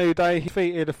defeating New Day. He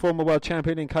defeated a former world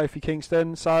champion in Kofi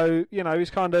Kingston. So, he's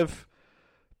kind of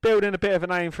building a bit of a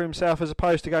name for himself as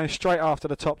opposed to going straight after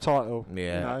the top title.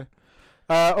 Yeah.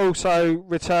 Also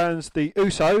returns the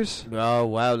Usos. Oh,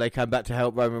 wow. They came back to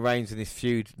help Roman Reigns in this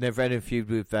feud, never-ending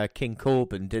feud with King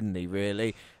Corbin, didn't he,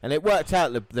 really? And it worked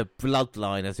out, the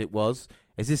bloodline as it was.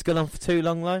 Is this gone on for too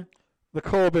long, though? The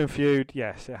Corbin feud,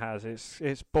 yes, it has.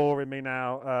 It's boring me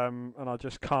now, and I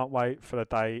just can't wait for the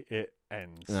day it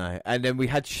ends. No. And then we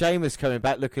had Sheamus coming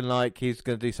back looking like he's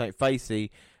going to do something facey,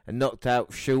 and knocked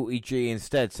out Shorty G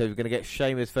instead. So we're going to get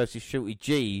Sheamus versus Shorty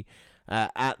G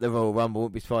at the Royal Rumble.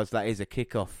 Wouldn't be surprised that is a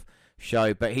kickoff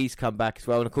show, but he's come back as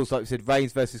well. And of course, like we said,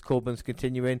 Reigns versus Corbin's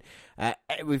continuing.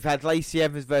 We've had Lacey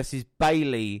Evans versus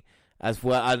Bayley as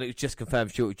well. And it's just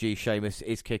confirmed Shorty G, Sheamus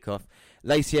is kickoff.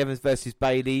 Lacey Evans versus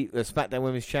Bayley, the SmackDown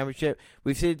Women's Championship.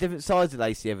 We've seen different sides of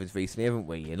Lacey Evans recently, haven't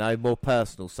we? More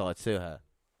personal side to her.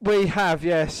 We have,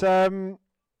 yes.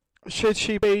 Should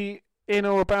she be in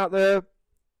or about the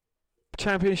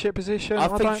championship position? I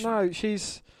don't know.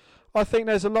 I think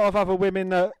there's a lot of other women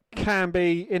that can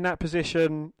be in that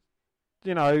position,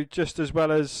 just as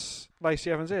well as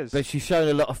Lacey Evans is. But she's shown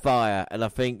a lot of fire, and I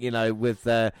think, with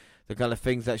the kind of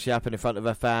things that she happened in front of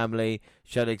her family,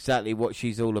 showed exactly what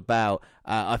she's all about.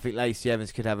 I think Lacey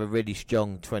Evans could have a really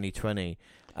strong 2020.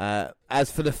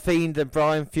 As for the Fiend and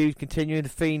Bryan feud continuing, the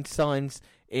Fiend signs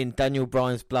in Daniel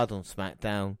Bryan's blood on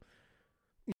SmackDown.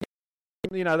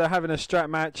 They're having a strap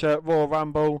match at Royal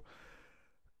Rumble.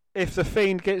 If the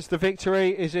Fiend gets the victory,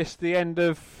 is this the end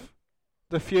of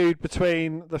the feud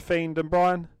between the Fiend and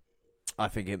Bryan? I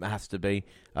think it has to be.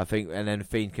 And then the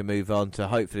Fiend can move on to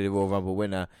hopefully the Royal Rumble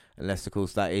winner, unless of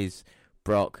course that is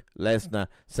Brock Lesnar.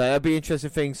 So that'll be an interesting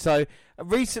thing. So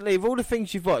recently, of all the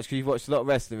things you've watched, because you've watched a lot of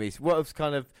wrestling recently, what have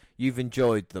kind of you've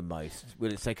enjoyed the most?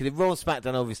 Will it say? Because Raw and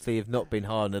SmackDown obviously have not been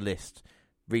high on the list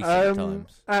recent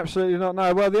times. Absolutely not.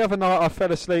 No. Well, the other night I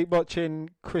fell asleep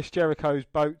watching Chris Jericho's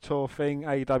boat tour thing,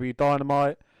 AEW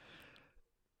Dynamite.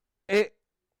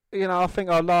 I think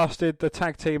I lasted the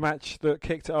tag team match that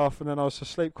kicked it off, and then I was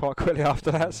asleep quite quickly after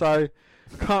that, so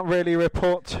can't really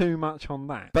report too much on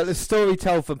that. But the story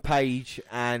told from Paige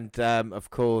and, of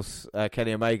course,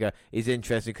 Kenny Omega is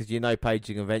interesting, because Paige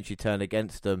can eventually turn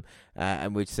against them,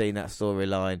 and we've seen that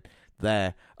storyline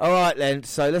there. All right, then,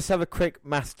 so let's have a quick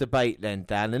mass debate then,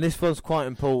 Dan, and this one's quite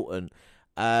important.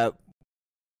 What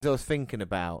I was thinking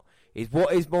about is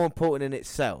what is more important in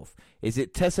itself. Is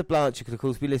it Tessa Blanchard, because of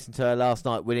course we listened to her last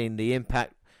night winning the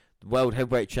Impact World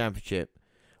Heavyweight Championship,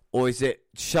 or is it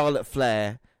Charlotte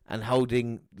Flair and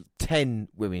holding 10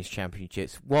 women's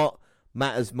championships? What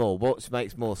matters more? What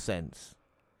makes more sense?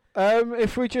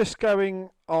 If we're just going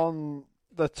on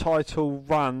the title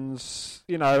runs,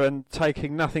 and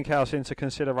taking nothing else into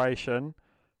consideration,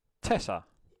 Tessa.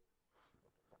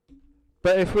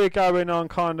 But if we're going on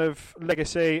kind of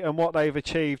legacy and what they've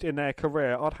achieved in their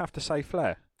career, I'd have to say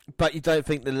Flair. But you don't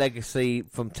think the legacy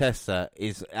from Tessa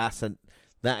is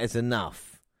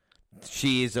enough?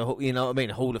 She is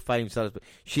Hall of Fame stars, but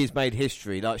she's made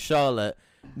history. Like Charlotte,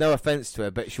 no offence to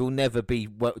her, but she'll never be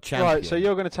world champion. Right, so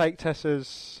you're going to take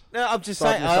Tessa's... No, I'm just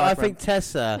saying, I think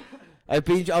Tessa... I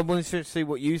wanted to see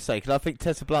what you say, because I think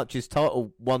Tessa Blanchard's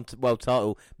world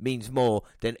title means more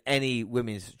than any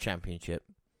women's championship.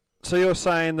 So you're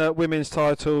saying that women's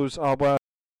titles are worse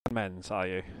than men's, are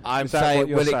you? I'm saying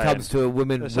when it comes to a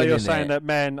woman winning it. So you're saying that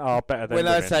men are better than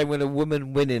women? When I say when a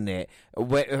woman winning it,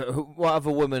 what other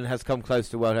woman has come close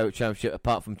to the World Heavyweight Championship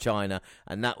apart from China,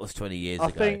 and that was 20 years ago?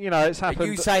 I think, it's happened...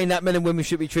 Are you saying that men and women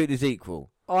should be treated as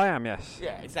equal? I am, yes.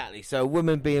 Yeah, exactly. So a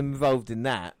woman being involved in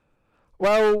that...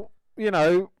 Well,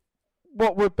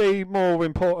 what would be more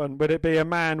important? Would it be a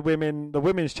man winning the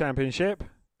women's championship?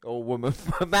 Or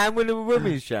a man winning a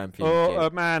women's championship? Or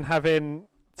a man having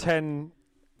 10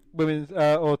 women's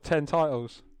or 10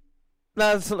 titles.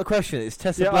 No, that's not the question. It's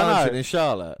Tessa Yeah, I Blanchard know. and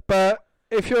Charlotte. But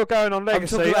if you're going on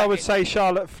legacy, talking I about would say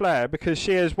Charlotte Flair, because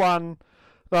she has won,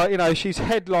 she's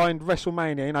headlined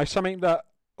WrestleMania, something that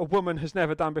a woman has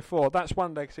never done before. That's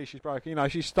one legacy she's broken.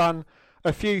 She's done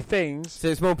a few things. So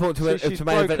it's more important to main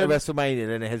event at broken- WrestleMania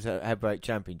than it is a heavyweight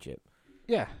championship.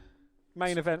 Yeah.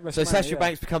 Main event WrestleMania. So Sasha yeah.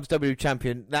 Banks becomes WWE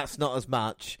champion. That's not as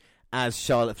much as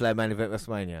Charlotte Flair main event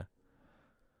WrestleMania.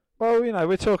 Well,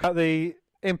 we're talking about the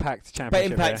Impact But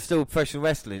Championship. Impact's still professional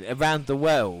wrestling around the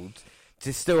world.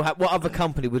 To still have, what other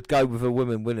company would go with a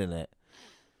woman winning it?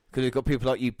 Because we've got people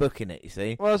like you booking it, you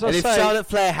see. Well, as I and if say- Charlotte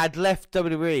Flair had left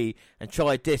WWE and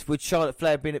tried this, would Charlotte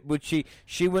Flair been? Would she?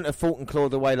 She wouldn't have fought and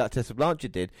clawed away like Tessa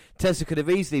Blanchard did. Tessa could have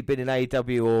easily been in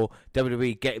AEW or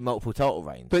WWE getting multiple title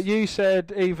reigns. But you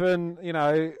said, even,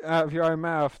 out of your own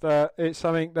mouth, that it's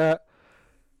something that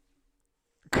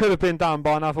could have been done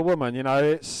by another woman.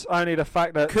 It's only the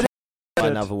fact that Could by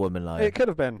another woman, like it could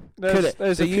have been. could it?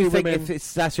 There's So a you few think women. if it's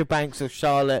Sasha Banks or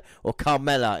Charlotte or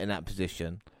Carmella in that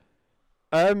position?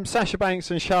 Sasha Banks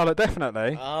and Charlotte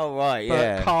definitely. Oh right, But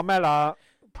yeah. Carmella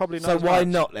probably not. So as why much.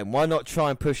 not then? Why not try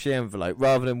and push the envelope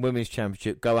rather than women's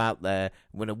championship? Go out there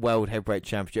and win a world heavyweight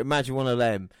championship. Imagine one of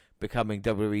them becoming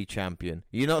WWE champion.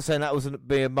 You're not saying that wasn't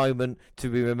be a moment to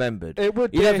be remembered. It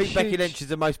would. You be don't a think Becky huge- Lynch is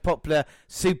the most popular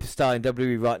superstar in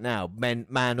WWE right now,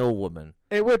 man or woman?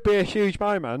 It would be a huge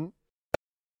moment.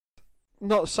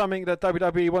 Not something that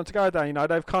WWE want to go down.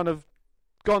 They've kind of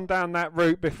gone down that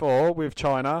route before with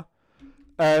China,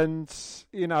 and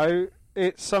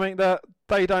it's something that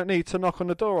they don't need to knock on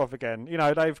the door of again.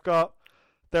 They've got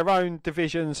their own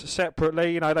divisions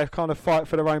separately. They kind of fight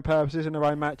for their own purposes and their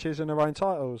own matches and their own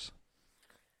titles.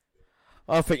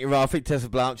 I think you're right. I think Tessa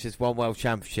Blanchard's one world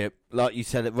championship, like you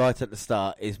said it right at the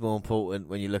start, is more important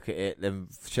when you look at it than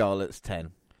Charlotte's 10.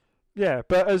 Yeah,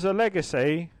 but as a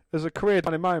legacy, as a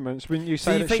career-defining moments, wouldn't you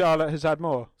say you that think- Charlotte has had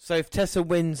more? So if Tessa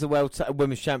wins the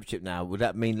women's championship now, would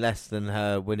that mean less than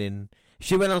her winning?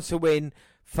 She went on to win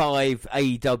 5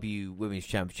 AEW women's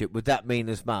championship. Would that mean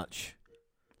as much?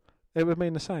 It would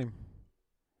mean the same,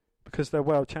 because they're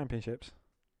world championships.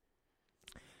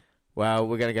 Well,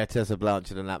 we're going to go Tessa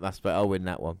Blanchard in that aspect. I'll win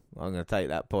that one. I'm going to take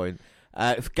that point.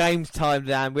 If game's time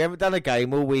down, we haven't done a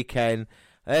game all weekend.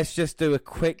 Let's just do a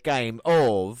quick game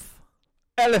of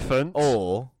Elephant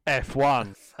or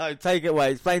F1. So take it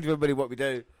away. Explain to everybody what we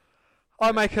do.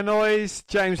 I make a noise.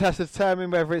 James has to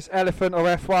determine whether it's elephant or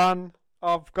F1.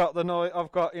 I've got the noise.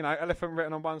 I've got elephant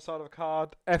written on one side of the card,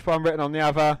 F1 written on the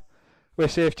other. We'll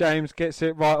see if James gets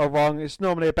it right or wrong. It's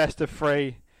normally a best of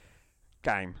 3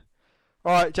 game.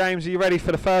 All right, James, are you ready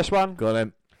for the first one? Got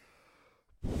him.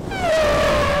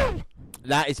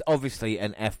 That is obviously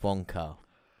an F1 car.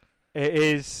 It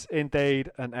is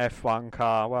indeed an F1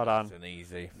 car. Well done. That's an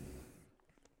easy.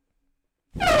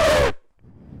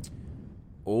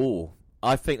 Oh,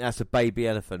 I think that's a baby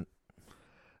elephant.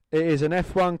 It is an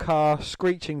F1 car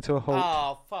screeching to a halt.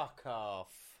 Oh, fuck off.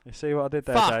 You see what I did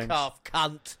there, Fuck James? off,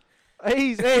 cunt.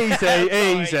 Easy, Sorry,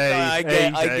 easy, I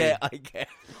easy. get.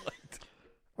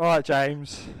 All right,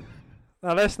 James.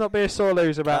 Now let's not be a sore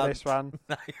loser about Cunt. this one.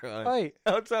 No, you're right. Hey,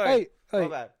 Oh, sorry. hey. My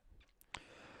bad.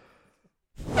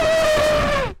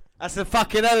 That's a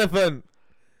fucking elephant.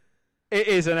 It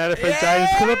is an elephant, James,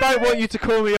 because I don't want you to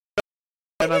call me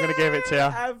and I'm going to give it to you.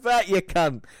 Have that, you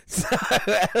cunt. So,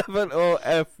 elephant or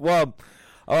F1.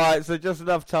 Alright, so just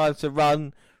enough time to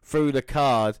run through the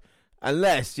card.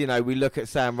 Unless, we look at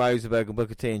Sam Rosenberg and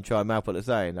Booker T and try and map what they're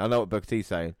saying. I know what Booker T's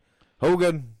saying.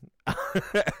 Hogan.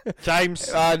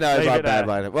 James. I know, leave my it bad, there.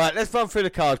 my bad. Right, let's run through the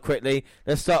card quickly.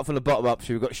 Let's start from the bottom up.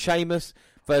 So we've got Sheamus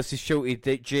versus Shorty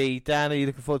G. Dan, are you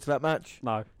looking forward to that match?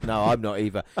 No. No, I'm not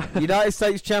either. United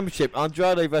States Championship,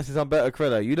 Andrade versus Humberto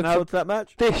Carrillo. You looking forward to that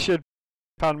match? This should be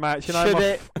a fun match. Should my,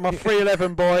 it? my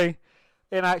 311 boy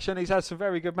in action. He's had some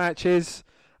very good matches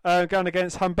going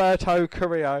against Humberto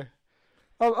Carrillo.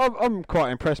 I'm quite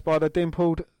impressed by the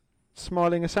dimpled,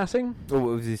 smiling assassin.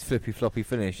 Oh, it was his flippy floppy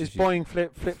finish. His boing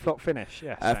flip flop finish.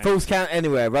 Yes. Falls count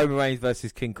anywhere. Roman Reigns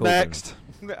versus King Corbin. Next.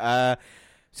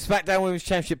 SmackDown Women's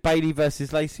Championship, Bayley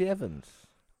versus Lacey Evans.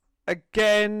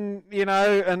 Again,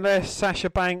 unless Sasha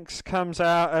Banks comes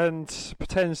out and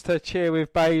pretends to cheer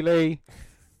with Bayley,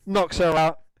 knocks her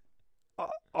out,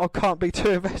 I can't be too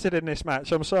invested in this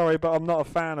match. I'm sorry, but I'm not a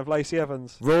fan of Lacey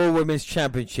Evans. Raw Women's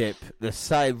Championship, the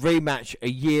same rematch a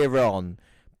year on.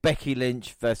 Becky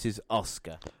Lynch versus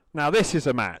Asuka. Now this is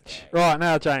a match. Right,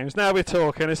 now James, now we're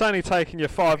talking. It's only taken you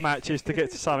 5 matches to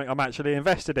get to something I'm actually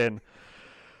invested in.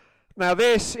 Now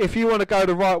this, if you want to go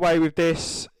the right way with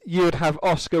this, you would have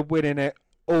Asuka winning it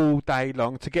all day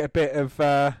long to get a bit of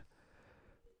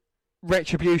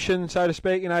retribution, so to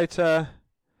speak, to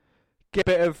get a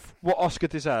bit of what Asuka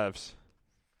deserves.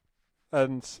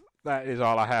 And that is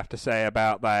all I have to say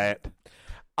about that.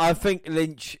 I think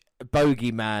Lynch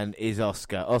bogeyman is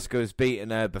Asuka. Asuka has beaten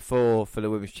her before for the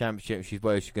Women's Championship. She's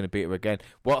worried she's going to beat her again.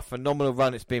 What a phenomenal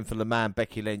run it's been for the man,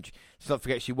 Becky Lynch. Let's not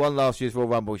forget, she won last year's Royal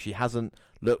Rumble. She hasn't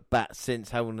looked back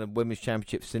since having the Women's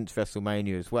Championship since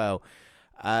WrestleMania as well.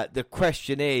 The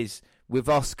question is, with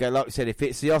Asuka, like I said, if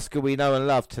it's the Asuka we know and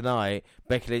love tonight,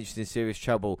 Becky Lynch is in serious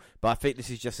trouble. But I think this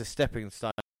is just a stepping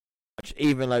stone.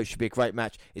 Even though it should be a great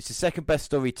match, it's the second best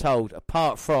story told,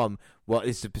 apart from what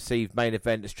is the perceived main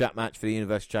event, the strap match for the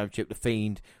Universal Championship, The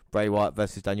Fiend, Bray Wyatt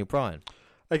versus Daniel Bryan.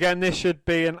 Again, this should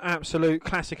be an absolute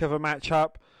classic of a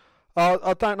matchup.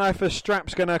 I don't know if the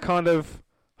strap's going to kind of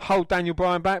hold Daniel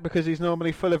Bryan back, because he's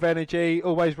normally full of energy,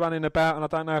 always running about, and I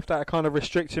don't know if that kind of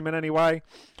restricts him in any way.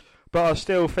 But I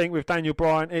still think with Daniel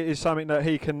Bryan, it is something that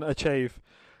he can achieve.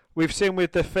 We've seen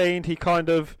with The Fiend, he kind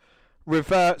of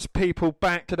reverts people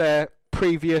back to their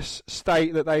previous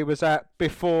state that they was at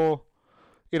before,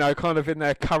 kind of in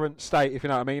their current state, if you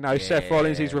know what I mean. Seth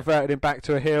Rollins, he's reverted him back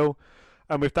to a heel,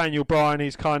 and with Daniel Bryan,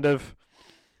 he's kind of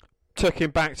took him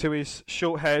back to his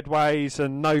short-haired ways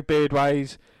and no beard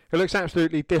ways. It looks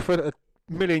absolutely different, a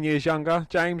million years younger.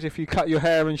 James, if you cut your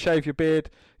hair and shave your beard,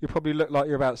 you probably look like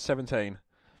you're about 17.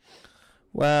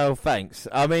 Well, thanks.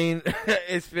 I mean,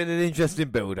 it's been an interesting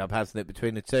build-up, hasn't it,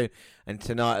 between the two? And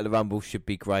tonight at the Rumble should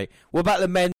be great. What about the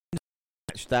men's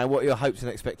match, Dan? What are your hopes and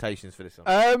expectations for this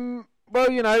one?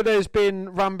 Well, there's been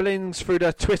rumblings through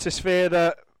the Twitter sphere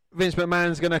that Vince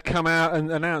McMahon's going to come out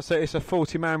and announce that it's a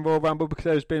 40-man Royal Rumble, because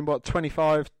there's been,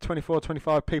 24,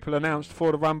 25 people announced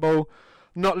for the Rumble,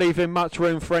 not leaving much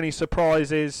room for any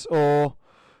surprises or,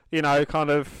 kind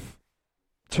of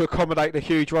to accommodate the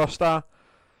huge roster.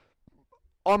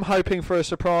 I'm hoping for a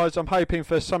surprise. I'm hoping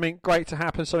for something great to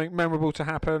happen, something memorable to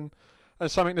happen, and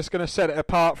something that's going to set it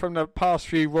apart from the past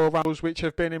few Royal Rumbles, which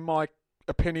have been, in my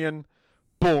opinion,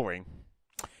 boring.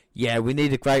 Yeah, we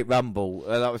need a great Rumble.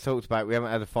 Like we talked about, we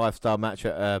haven't had a 5-star match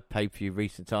at a pay-per-view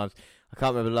recent times. I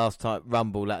can't remember the last time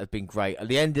Rumble that has been great. At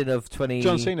the ending of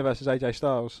John Cena versus AJ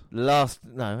Styles. No,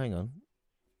 hang on.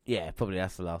 Yeah, probably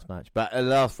that's the last match. But the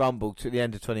last Rumble to the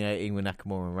end of 2018 when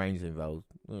Nakamura and Reigns involved,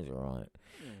 it was alright.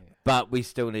 But we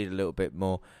still need a little bit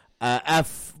more.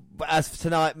 As for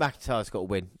tonight, McIntyre's got to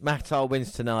win. McIntyre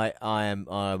wins tonight. I am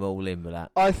all in with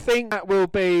that. I think that will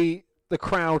be the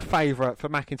crowd favourite for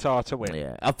McIntyre to win.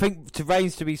 Yeah, I think to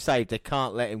Reigns to be saved, they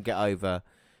can't let him get over.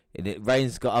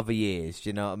 Reigns got other years. Do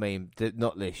you know what I mean?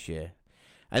 Not this year.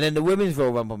 And then the Women's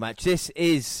Royal Rumble match. This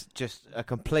is just a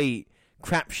complete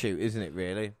crapshoot, isn't it?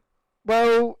 Really?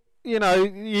 Well,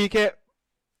 you get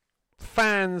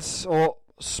fans, or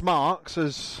smarks,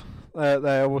 as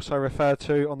they're also referred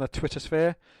to on the Twitter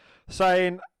sphere,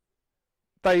 saying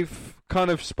they've kind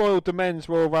of spoiled the men's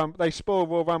Royal Rumble. They spoil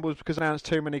Royal Rumbles because they announced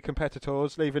too many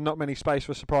competitors, leaving not many space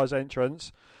for surprise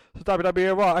entrants. So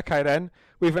WWE, right, okay then,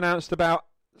 we've announced about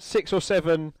 6 or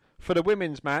 7 for the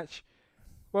women's match.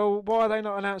 Well, why are they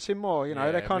not announcing more?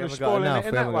 They're kind of spoiling it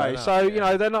in that way. So,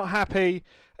 they're not happy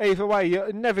either way.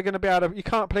 You're never going to be able to... You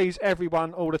can't please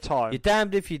everyone all the time. You're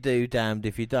damned if you do, damned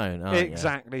if you don't, aren't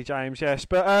Exactly, you? James, yes.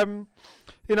 But,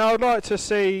 I'd like to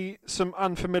see some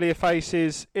unfamiliar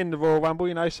faces in the Royal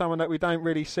Rumble. Someone that we don't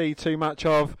really see too much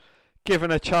of,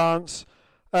 given a chance.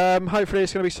 Hopefully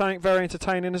it's going to be something very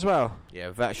entertaining as well. Yeah,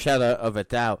 without a shadow of a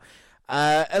doubt.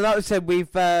 And like I said, we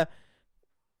like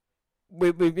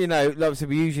I said,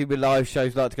 we usually with live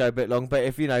shows like to go a bit long, but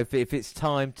if it's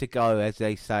time to go, as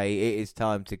they say, it is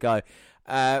time to go.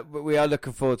 But we are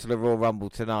looking forward to the Royal Rumble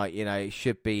tonight. It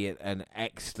should be an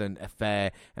excellent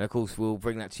affair, and of course we'll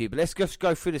bring that to you. But let's just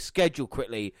go through the schedule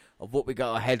quickly of what we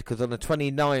got ahead, because on the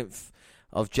 29th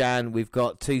of Jan we've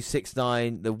got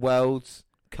 269, the Worlds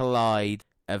Collide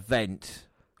event.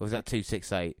 Or was that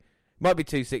 268? Might be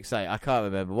 268. I can't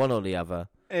remember, one or the other.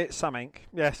 It's something,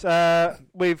 yes.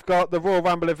 We've got the Royal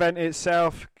Rumble event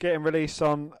itself getting released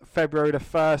on February the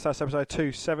 1st. That's episode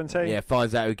 270. Yeah,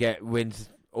 finds out who wins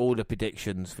all the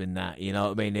predictions in that. You know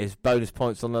what I mean? There's bonus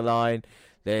points on the line.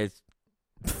 There's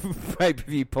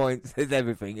pay-per-view points. There's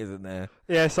everything, isn't there?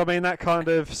 Yes, I mean, that kind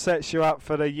of sets you up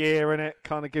for the year, and it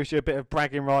kind of gives you a bit of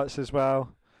bragging rights as well.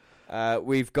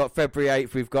 We've got February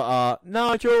 8th. We've got our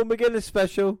Nigel McGuinness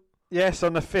special. Yes,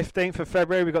 on the 15th of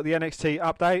February, we've got the NXT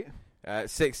update.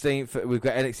 16th, we've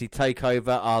got NXT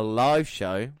TakeOver, our live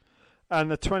show. And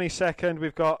the 22nd,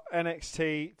 we've got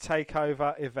NXT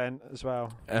TakeOver event as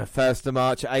well. 1st of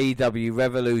March, AEW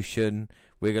Revolution.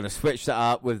 We're going to switch that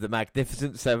up with the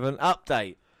Magnificent 7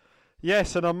 update.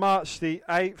 Yes, and on March the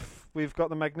 8th, we've got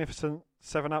the Magnificent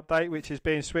 7 update, which is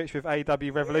being switched with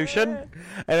AW Revolution. Yeah.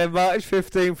 And then March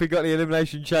 15th, we got the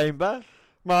Elimination Chamber.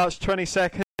 March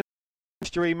 22nd,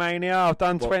 Mystery Mania. I've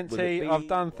done 20. I've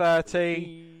done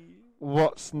 30.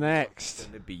 What's next?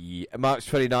 Going to be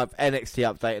March 29th,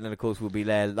 NXT update, and then of course we'll be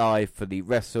there live for the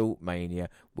WrestleMania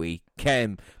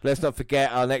weekend. Let's not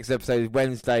forget our next episode is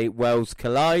Wednesday, Worlds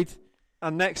Collide.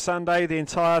 And next Sunday, the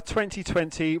entire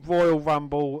 2020 Royal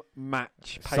Rumble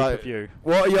match pay-per-view. So,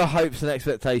 what are your hopes and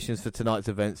expectations for tonight's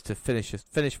events to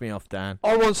finish me off, Dan?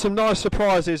 I want some nice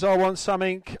surprises. I want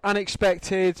something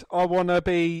unexpected. I want to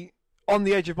be on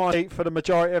the edge of my seat for the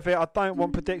majority of it. I don't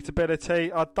want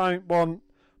predictability. I don't want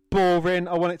boring.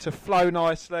 I want it to flow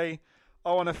nicely.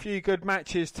 I want a few good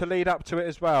matches to lead up to it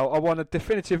as well. I want a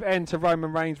definitive end to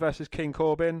Roman Reigns versus King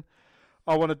Corbin.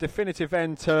 I want a definitive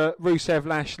end to Rusev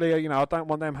Lashley. You know, I don't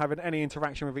want them having any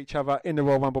interaction with each other in the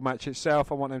Royal Rumble match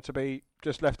itself. I want them to be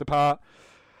just left apart.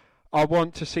 I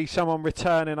want to see someone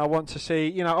returning. I want to see,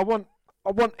 you know, I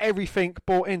want everything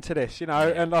brought into this, you know,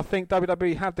 and I think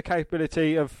WWE have the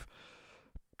capability of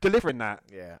delivering that.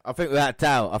 Yeah, I think without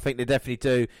doubt, I think they definitely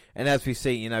do. And as we've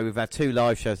seen, you know, we've had 2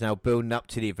 live shows now building up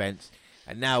to the events.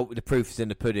 And now the proof is in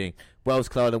the pudding. Worlds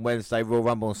Collide on Wednesday, Royal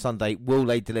Rumble on Sunday. Will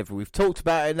they deliver? We've talked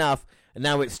about it enough. And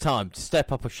now it's time to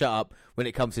step up or shut up when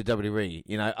it comes to WWE.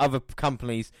 You know, other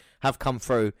companies have come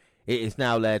through. It is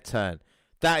now their turn.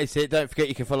 That is it. Don't forget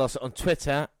you can follow us on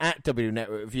Twitter at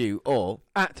WNetwork Review or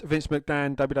at Vince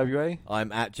McDan WWE.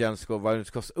 I'm at J_Rollins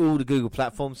across all the Google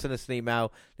platforms. Send us an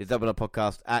email, the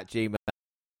WNR at Gmail.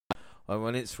 I'm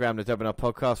on Instagram, the WNR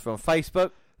Podcast. We're on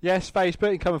Facebook. Yes,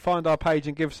 Facebook. You can come and find our page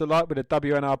and give us a like with the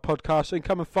WNR Podcast. And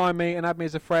come and find me and add me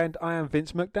as a friend. I am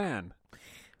Vince McDan.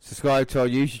 Subscribe to our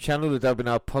YouTube channel, the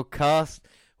WNR Podcast.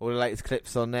 All the latest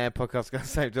clips on there. Podcasts go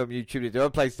same on YouTube. There are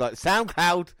places like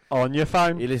SoundCloud. On your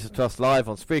phone. You listen to us live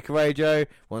on Spreaker Radio,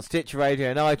 on Stitcher Radio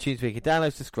and iTunes. We can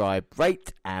download, subscribe,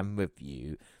 rate and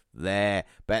review there.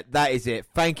 But that is it.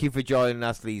 Thank you for joining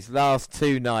us these last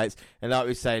 2 nights. And like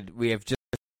we said, we have just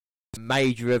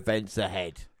major events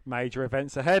ahead. Major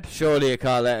events ahead. Surely you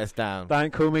can't let us down.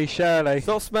 Don't call me Shirley.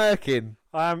 Stop smirking.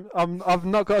 I've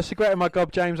not got a cigarette in my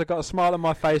gob, James. I've got a smile on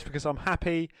my face because I'm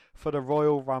happy for the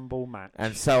Royal Rumble match.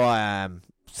 And so I am.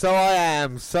 So I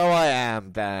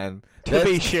am, Dan. To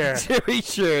be sure. To be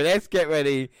sure. Let's get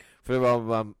ready for the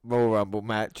Royal Rumble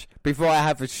match before I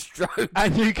have a stroke.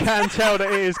 And you can tell that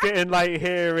it is getting late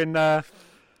here in the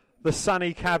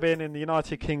sunny cabin in the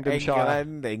United Kingdom Shire.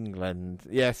 England.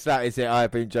 Yes, that is it. I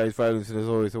have been James Rowlands and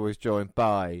as always joined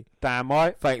by Dan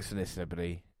White. Thanks for listening,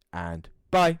 everybody. And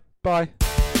bye. Bye.